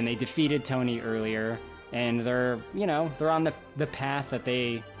 and they defeated Tony earlier, and they're on the path that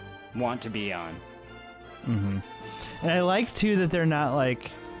they want to be on. Mm-hmm. And I like too that they're not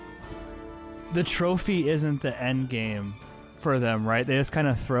like, the trophy isn't the end game for them, right? They just kind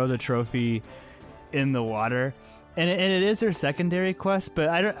of throw the trophy in the water, and it is their secondary quest. But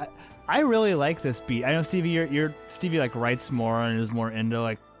I really like this beat. I know Stevie, Stevie like writes more and is more into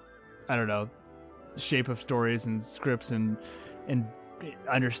like, I don't know, shape of stories and scripts and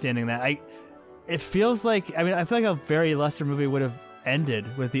understanding that. It feels like, I mean, I feel like a very lesser movie would have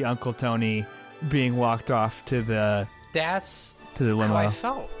ended with the Uncle Tony being walked off to the limo. How I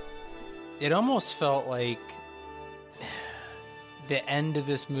felt. It almost felt like the end of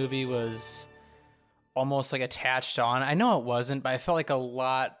this movie was almost like attached on. I know it wasn't, but I felt like a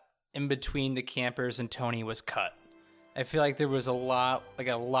lot in between the campers and Tony was cut. I feel like there was a lot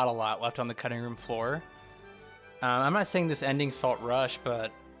left on the cutting room floor. I'm not saying this ending felt rushed,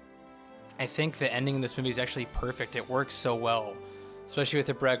 but I think the ending in this movie is actually perfect. It works so well, especially with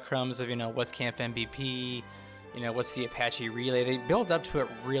the breadcrumbs of, what's Camp MVP, what's the Apache Relay. They build up to it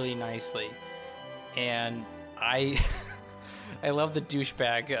really nicely. And I love the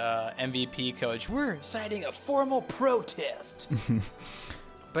douchebag MVP coach. We're citing a formal protest.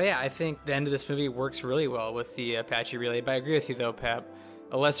 But yeah, I think the end of this movie works really well with the Apache Relay. But I agree with you, though, Pap.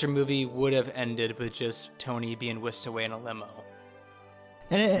 A lesser movie would have ended with just Tony being whisked away in a limo.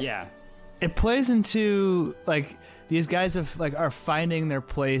 And it plays into, like, these guys are finding their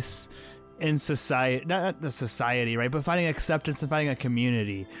place in society, not the society, right? But finding acceptance and finding a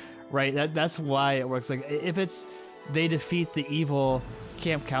community, right? That's why it works. Like if it's they defeat the evil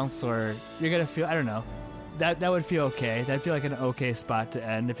camp counselor, you're gonna feel, I don't know, that would feel okay. That'd feel like an okay spot to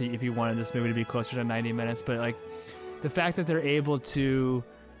end if you wanted this movie to be closer to 90 minutes. But like the fact that they're able to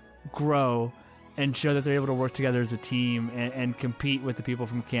grow and show that they're able to work together as a team and compete with the people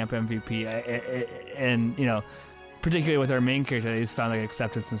from Camp MVP, and you know, particularly with our main character, he's found like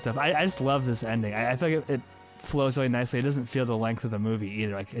acceptance and stuff. I just love this ending. I feel like it flows really nicely. It doesn't feel the length of the movie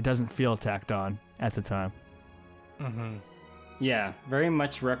either. Like it doesn't feel tacked on at the time. Mm-hmm. Yeah, very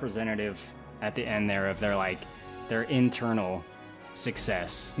much representative at the end there of their internal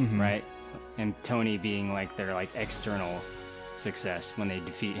success, right? And Tony being like their like external success when they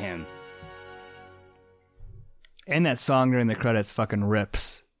defeat him. And that song during the credits fucking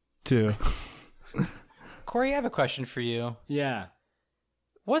rips too. Corey, I have a question for you. Yeah.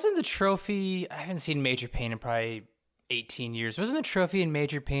 Wasn't the trophy, I haven't seen Major Payne in probably 18 years. Wasn't the trophy in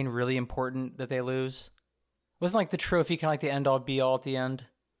Major Payne really important that they lose? Wasn't like the trophy kind of like the end all be all at the end?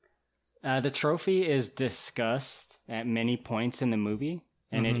 The trophy is discussed at many points in the movie,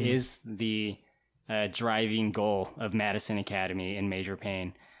 and it is the driving goal of Madison Academy in Major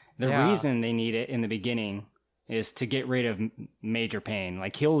Payne. The reason they need it in the beginning is to get rid of Major Payne.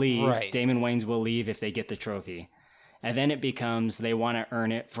 Like he'll leave, right. Damon Wayans will leave if they get the trophy. And then it becomes they want to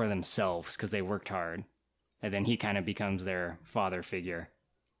earn it for themselves because they worked hard. And then he kind of becomes their father figure.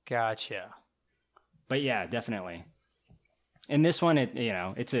 Gotcha. But yeah, definitely. In this one,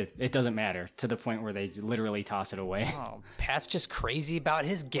 it doesn't matter to the point where they literally toss it away. Oh, Pat's just crazy about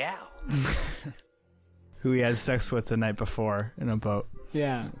his gal. Who he has sex with the night before in a boat.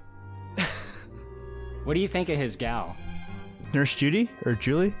 Yeah. What do you think of his gal? Nurse Judy or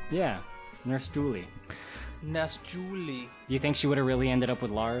Julie? Yeah, Nurse Julie. Nurse Julie. Do you think she would have really ended up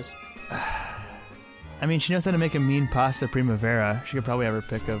with Lars? I mean, she knows how to make a mean pasta primavera. She could probably have her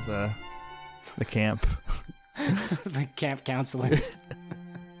pick of the camp. The camp counselors.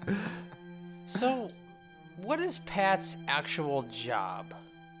 So, what is Pat's actual job?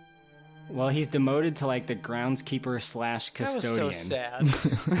 Well, he's demoted to like the groundskeeper / custodian. That was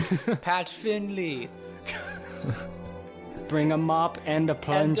so sad. Pat Finley. Bring a mop and a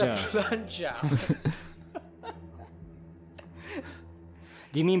plunger. And a plunger.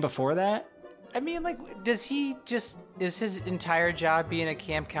 Do you mean before that? I mean, like, is his entire job being a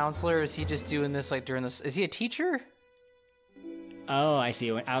camp counselor, or is he just doing this, like, during this? Is he a teacher? Oh, I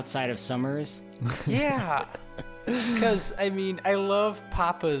see. Outside of summers? Yeah. Because, I mean, I love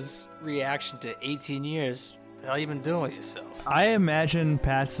Papa's reaction to 18 years. What the hell you been doing with yourself? I imagine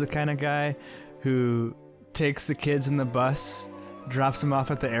Pat's the kind of guy who takes the kids in the bus, drops them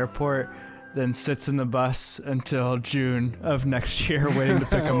off at the airport, then sits in the bus until June of next year waiting to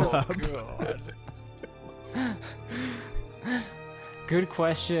pick them up. God. Good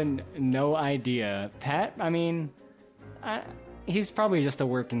question. No idea. Pat, I mean, he's probably just a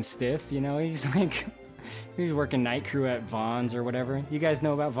working stiff, you know? He's like, he's working night crew at Vaughn's or whatever. You guys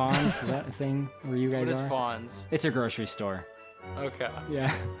know about Vaughn's? Is that a thing where you guys are? What is Vaughn's? It's a grocery store. Okay.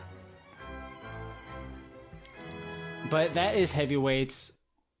 Yeah. But that is Heavyweights.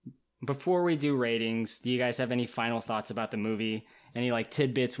 Before we do ratings, do you guys have any final thoughts about the movie? Any like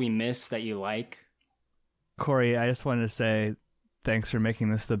tidbits we missed that you like? Corey, I just wanted to say thanks for making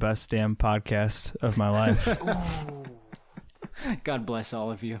this the best damn podcast of my life. God bless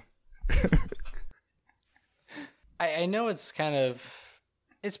all of you. I know it's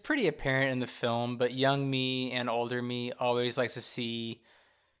pretty apparent in the film, but young me and older me always likes to see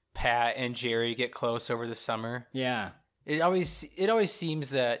Pat and Jerry get close over the summer. Yeah. It always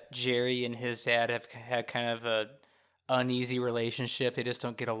seems that Jerry and his dad have had kind of a uneasy relationship. They just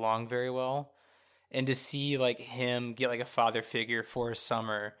don't get along very well. And to see like him get like a father figure for a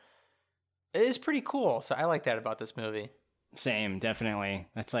summer, it is pretty cool. So I like that about this movie. Same, definitely.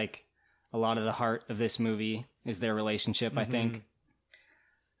 That's like a lot of the heart of this movie is their relationship, I think.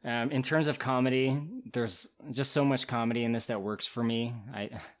 In terms of comedy, there's just so much comedy in this that works for me.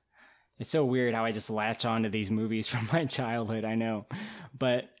 It's so weird how I just latch onto these movies from my childhood, I know.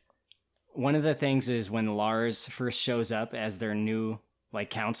 But one of the things is when Lars first shows up as their new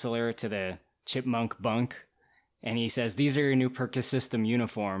like counselor to the chipmunk bunk, and he says, "These are your new Perkins System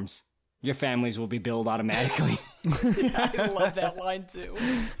uniforms. Your families will be billed automatically." I love that line too.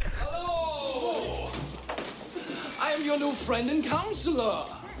 Hello! I am your new friend and counselor.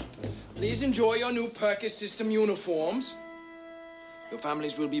 Please enjoy your new Perkins System uniforms. Your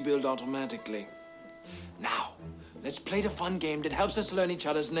families will be billed automatically. Now, let's play the fun game that helps us learn each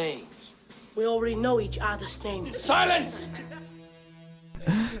other's names. We already know each other's names. Silence!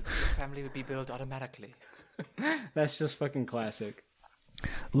 family would be built automatically. That's just fucking classic.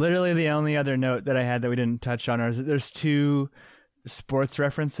 Literally, the only other note that I had that we didn't touch on is that there's two sports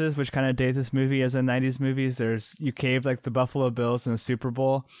references which kind of date this movie as in 90s movies. There's You Caved Like the Buffalo Bills in the Super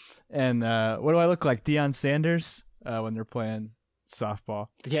Bowl, and what do I look like, Deion Sanders when they're playing softball.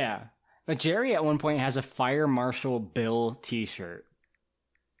 Yeah, but Jerry at one point has a Fire Marshal Bill t-shirt.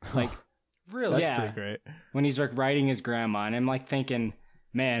 Like, really? That's pretty great. When he's like riding his grandma, and I'm like thinking,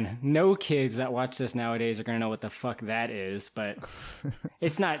 man, no kids that watch this nowadays are gonna know what the fuck that is, but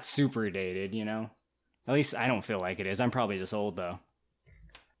it's not super dated, you know? At least I don't feel like it is. I'm probably just old, though.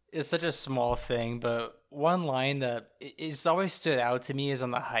 It's such a small thing, but one line that it's always stood out to me is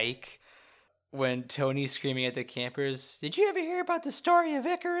on the hike when Tony's screaming at the campers, "Did you ever hear about the story of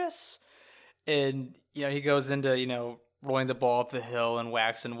Icarus?" And, you know, he goes into, you know, rolling the ball up the hill and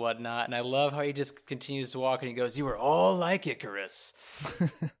wax and whatnot. And I love how he just continues to walk and he goes, "You were all like Icarus."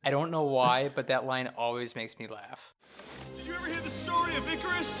 I don't know why, but that line always makes me laugh. Did you ever hear the story of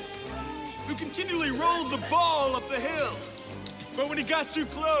Icarus? Who continually rolled the ball up the hill. But when he got too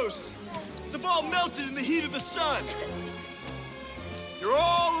close, the ball melted in the heat of the sun. You're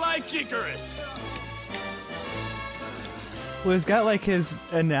all like Icarus. Well, he's got like his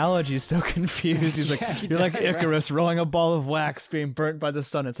analogy so confused. He's like, you're like Icarus rolling a ball of wax being burnt by the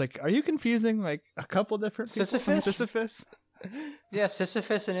sun. It's like, are you confusing like a couple different people? Sisyphus? Yeah,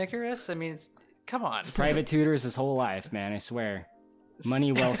 Sisyphus and Icarus. I mean, come on. Private tutors his whole life, man, I swear.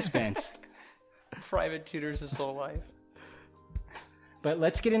 Money well spent. Private tutors his whole life. But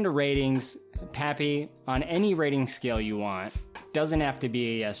let's get into ratings. Pappy, on any rating scale you want. Doesn't have to be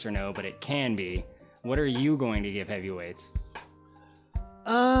a yes or no, but it can be. What are you going to give Heavyweights?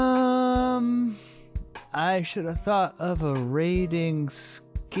 I should have thought of a rating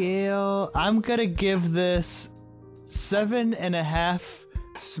scale. I'm gonna give this 7.5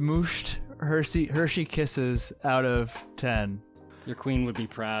 smooshed Hershey Kisses out of 10. Your queen would be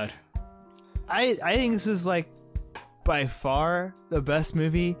proud. I think this is like by far the best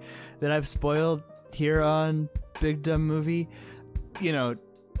movie that I've spoiled here on Big Dumb Movie. You know,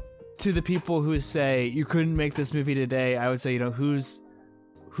 to the people who say you couldn't make this movie today, I would say, you know, who's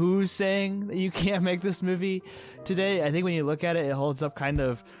saying that you can't make this movie today? I think when you look at it, it holds up kind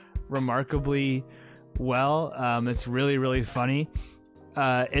of remarkably well. It's really, really funny.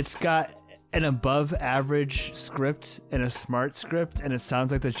 It's got an above average script and a smart script, and it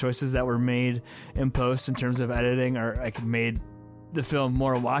sounds like the choices that were made in post in terms of editing are like made the film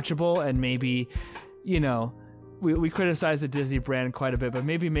more watchable, and maybe, you know, we criticize the Disney brand quite a bit, but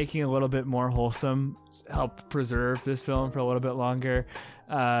maybe making it a little bit more wholesome helped preserve this film for a little bit longer.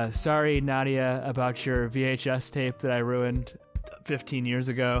 Sorry, Nadia, about your VHS tape that I ruined 15 years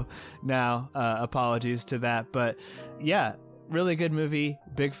ago now. Apologies to that. But yeah, really good movie.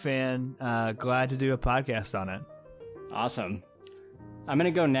 Big fan. Glad to do a podcast on it. Awesome. I'm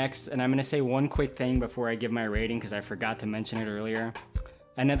going to go next, and I'm going to say one quick thing before I give my rating because I forgot to mention it earlier.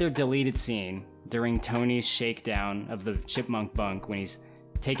 Another deleted scene during Tony's shakedown of the chipmunk bunk when he's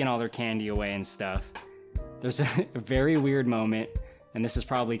taking all their candy away and stuff. There's a very weird moment, and this is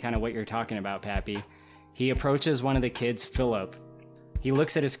probably kind of what you're talking about, Pappy. He approaches one of the kids, Philip. He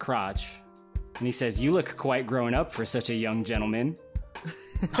looks at his crotch, and he says, "You look quite grown up for such a young gentleman."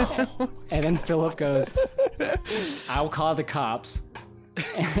 And then Philip goes, "I'll call the cops."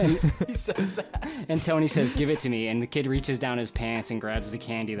 And he says that. And Tony says, "Give it to me." And the kid reaches down his pants and grabs the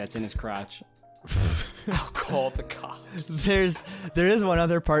candy that's in his crotch. I'll call the cops. There is one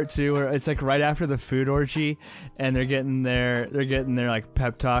other part too where it's like right after the food orgy, and they're getting their like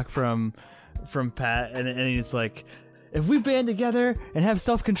pep talk from Pat, and he's like, "If we band together and have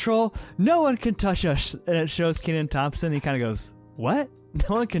self-control, no one can touch us." And it shows Kenan Thompson. He kind of goes, "What?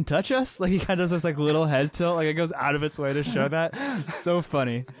 No one can touch us?" Like he kind of does this like little head tilt, like it goes out of its way to show that. So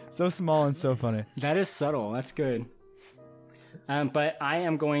funny, so small and so funny. That is subtle. That's good. But I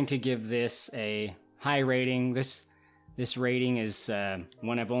am going to give this a high rating. This rating is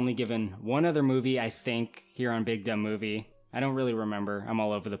one I've only given one other movie, I think, here on Big Dumb Movie. I don't really remember. I'm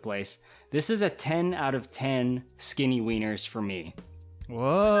all over the place. This is a 10 out of 10 skinny wieners for me.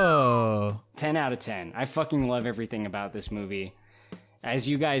 Whoa. 10 out of 10. I fucking love everything about this movie. As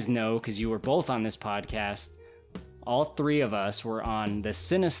you guys know, because you were both on this podcast, all three of us were on the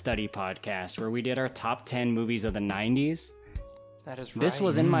Cinestudy podcast, where we did our top 10 movies of the 90s. That is right. This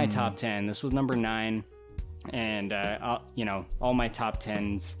was in my top 10. This was number 9. And, you know, all my top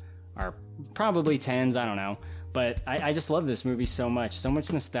 10s are probably 10s. I don't know. But I just love this movie so much. So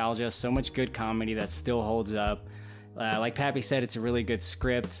much nostalgia, so much good comedy that still holds up. Like Pappy said, it's a really good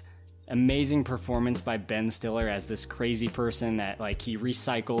script. amazing performance by Ben Stiller as this crazy person that like he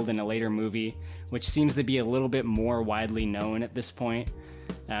recycled in a later movie, which seems to be a little bit more widely known at this point,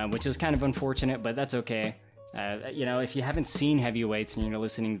 which is kind of unfortunate, but that's okay. You know, if you haven't seen Heavyweights and you're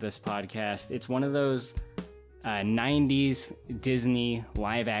listening to this podcast, it's one of those 90s Disney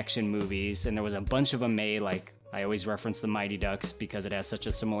live action movies, and there was a bunch of them made. Like, I always reference the Mighty Ducks because it has such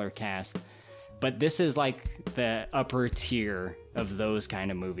a similar cast. But this is like the upper tier of those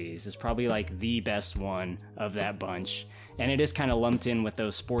kind of movies. It's probably like the best one of that bunch. And it is kind of lumped in with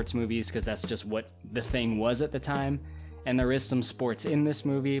those sports movies because that's just what the thing was at the time. And there is some sports in this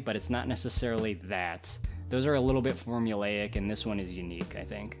movie, but it's not necessarily that. Those are a little bit formulaic, and this one is unique, I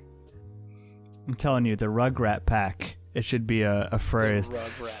think. I'm telling you, the Rugrat Pack. It should be a phrase.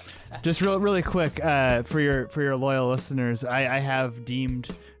 Just really quick, for your loyal listeners, I have deemed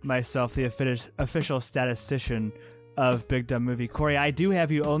myself the official statistician of Big Dumb Movie. Corey, I do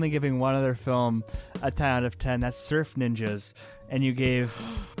have you only giving one other film a 10 out of 10. That's Surf Ninjas, and you gave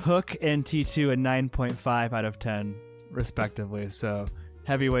Hook and T2 a 9.5 out of 10, respectively. So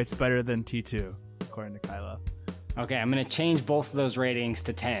Heavyweight's better than T2, according to Kylo. Okay, I'm gonna change both of those ratings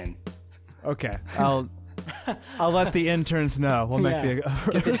to 10. Okay, I'll let the interns know. We'll make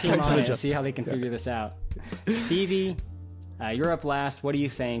get the team on it, see how they can figure this out. Stevie, you're up last. What do you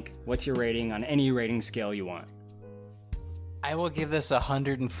think? What's your rating on any rating scale you want? I will give this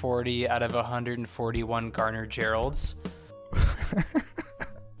 140 out of 141 Garner Geralds.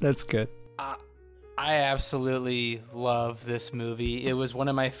 That's good. I absolutely love this movie. It was one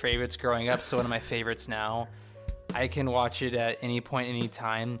of my favorites growing up, so one of my favorites now. I can watch it at any point, any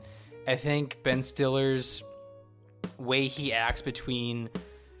time. I think Ben Stiller's way he acts between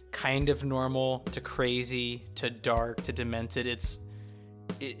kind of normal to crazy to dark to demented, it's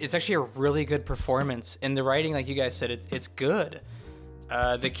actually a really good performance. And the writing, like you guys said, it's good.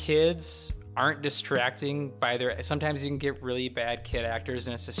 The kids aren't distracting by their... Sometimes you can get really bad kid actors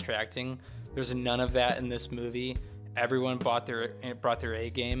and it's distracting. There's none of that in this movie. Everyone brought their A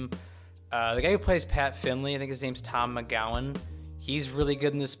game. The guy who plays Pat Finley, I think his name's Tom McGowan. He's really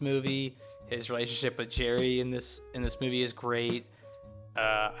good in this movie. His relationship with Jerry in this movie is great.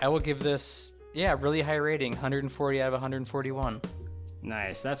 I will give this, really high rating, 140 out of 141.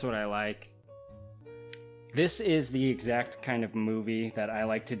 Nice, that's what I like. This is the exact kind of movie that I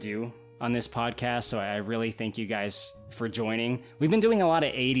like to do on this podcast, so I really thank you guys for joining. We've been doing a lot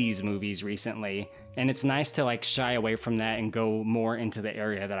of 80s movies recently, and it's nice to like shy away from that and go more into the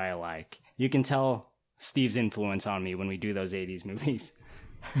area that I like. You can tell Steve's influence on me when we do those 80s movies.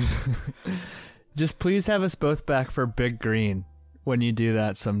 Just please have us both back for Big Green when you do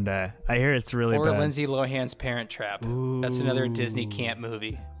that someday. I hear it's really bad. Or Lindsay Lohan's Parent Trap. Ooh. That's another Disney camp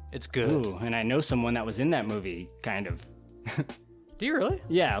movie. It's good. Ooh, and I know someone that was in that movie, kind of. Do you really?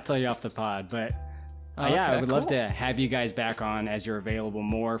 Yeah, I'll tell you off the pod. But I would love to have you guys back on as you're available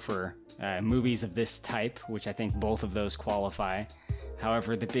more for movies of this type, which I think both of those qualify.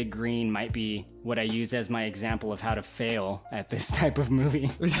 However, The Big Green might be what I use as my example of how to fail at this type of movie.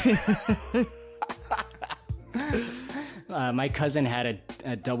 My cousin had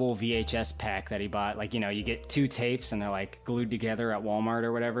a double VHS pack that he bought. Like, you get 2 tapes and they're like glued together at Walmart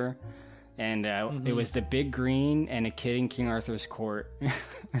or whatever. And it was The Big Green and A Kid in King Arthur's Court.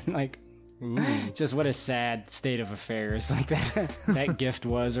 Like, just what a sad state of affairs like that gift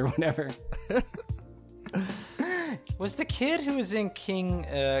was or whatever. Was the kid who was in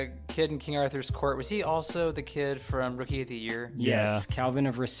Kid in King Arthur's Court, was he also the kid from Rookie of the Year? Yes, yeah. Calvin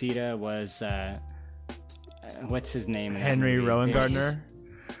of Reseda was, what's his name? Henry Rowan Gardner?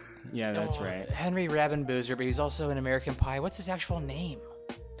 Yeah, that's right. Henry Rabenboozer, but he's also in American Pie. What's his actual name?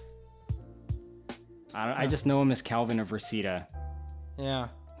 I just know him as Calvin of Reseda. Yeah.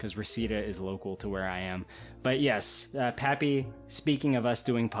 Because Reseda is local to where I am. But yes, Pappy, speaking of us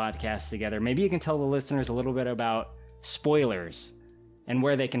doing podcasts together, maybe you can tell the listeners a little bit about spoilers and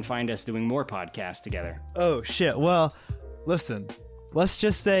where they can find us doing more podcasts together. Oh, shit. Well, listen, let's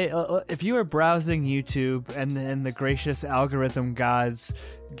just say if you were browsing YouTube and then the gracious algorithm gods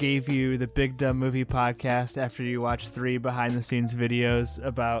gave you the Big Dumb Movie podcast after you watched 3 behind-the-scenes videos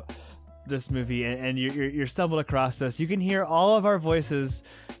about this movie and you're stumbled across this, you can hear all of our voices,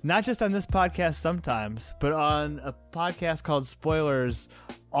 not just on this podcast sometimes, but on a podcast called Spoilers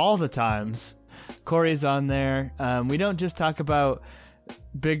all the times. Corey's on there. We don't just talk about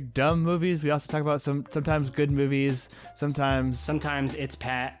big dumb movies, we also talk about sometimes good movies, sometimes it's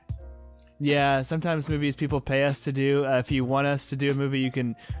Pat. Yeah, sometimes movies people pay us to do. If you want us to do a movie, you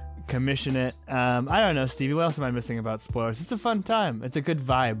can commission it. I don't know, Stevie, what else am I missing about Spoilers? It's a fun time. It's a good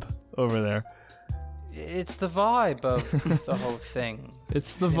vibe over there. It's the vibe of the whole thing.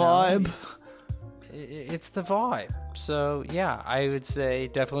 It's the vibe. It's the vibe. So, yeah, I would say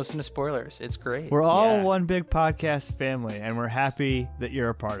definitely listen to Spoilers. It's great. We're all one big podcast family, and we're happy that you're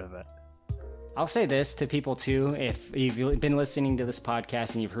a part of it. I'll say this to people too. If you've been listening to this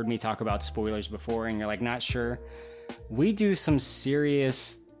podcast and you've heard me talk about spoilers before and you're like not sure, we do some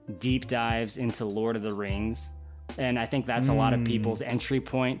serious deep dives into Lord of the Rings. And I think that's a lot of people's entry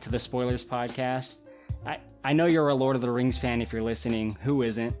point to the Spoilers podcast. I know you're a Lord of the Rings fan if you're listening. Who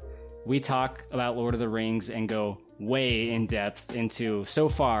isn't? We talk about Lord of the Rings and go way in depth into, so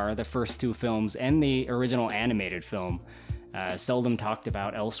far, the first 2 films and the original animated film. Seldom talked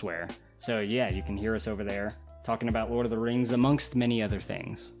about elsewhere. So yeah, you can hear us over there talking about Lord of the Rings amongst many other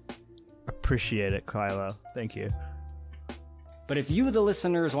things. Appreciate it, Kylo. Thank you. But if you, the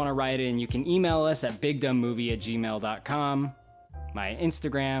listeners, want to write in, you can email us at bigdumbmovie@gmail.com. My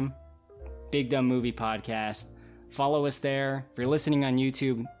Instagram, Big Dumb Movie Podcast. Follow us there. If you're listening on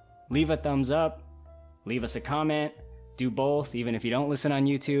YouTube, leave a thumbs up, leave us a comment, do both, even if you don't listen on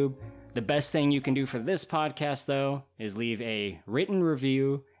YouTube. The best thing you can do for this podcast, though, is leave a written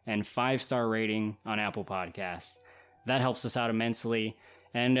review and 5-star rating on Apple Podcasts. That helps us out immensely.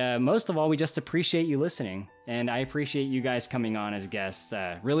 And most of all, we just appreciate you listening. And I appreciate you guys coming on as guests.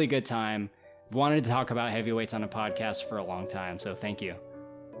 Really good time. Wanted to talk about heavyweights on a podcast for a long time, so thank you.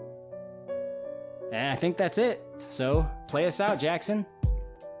 And I think that's it. So play us out, Jackson.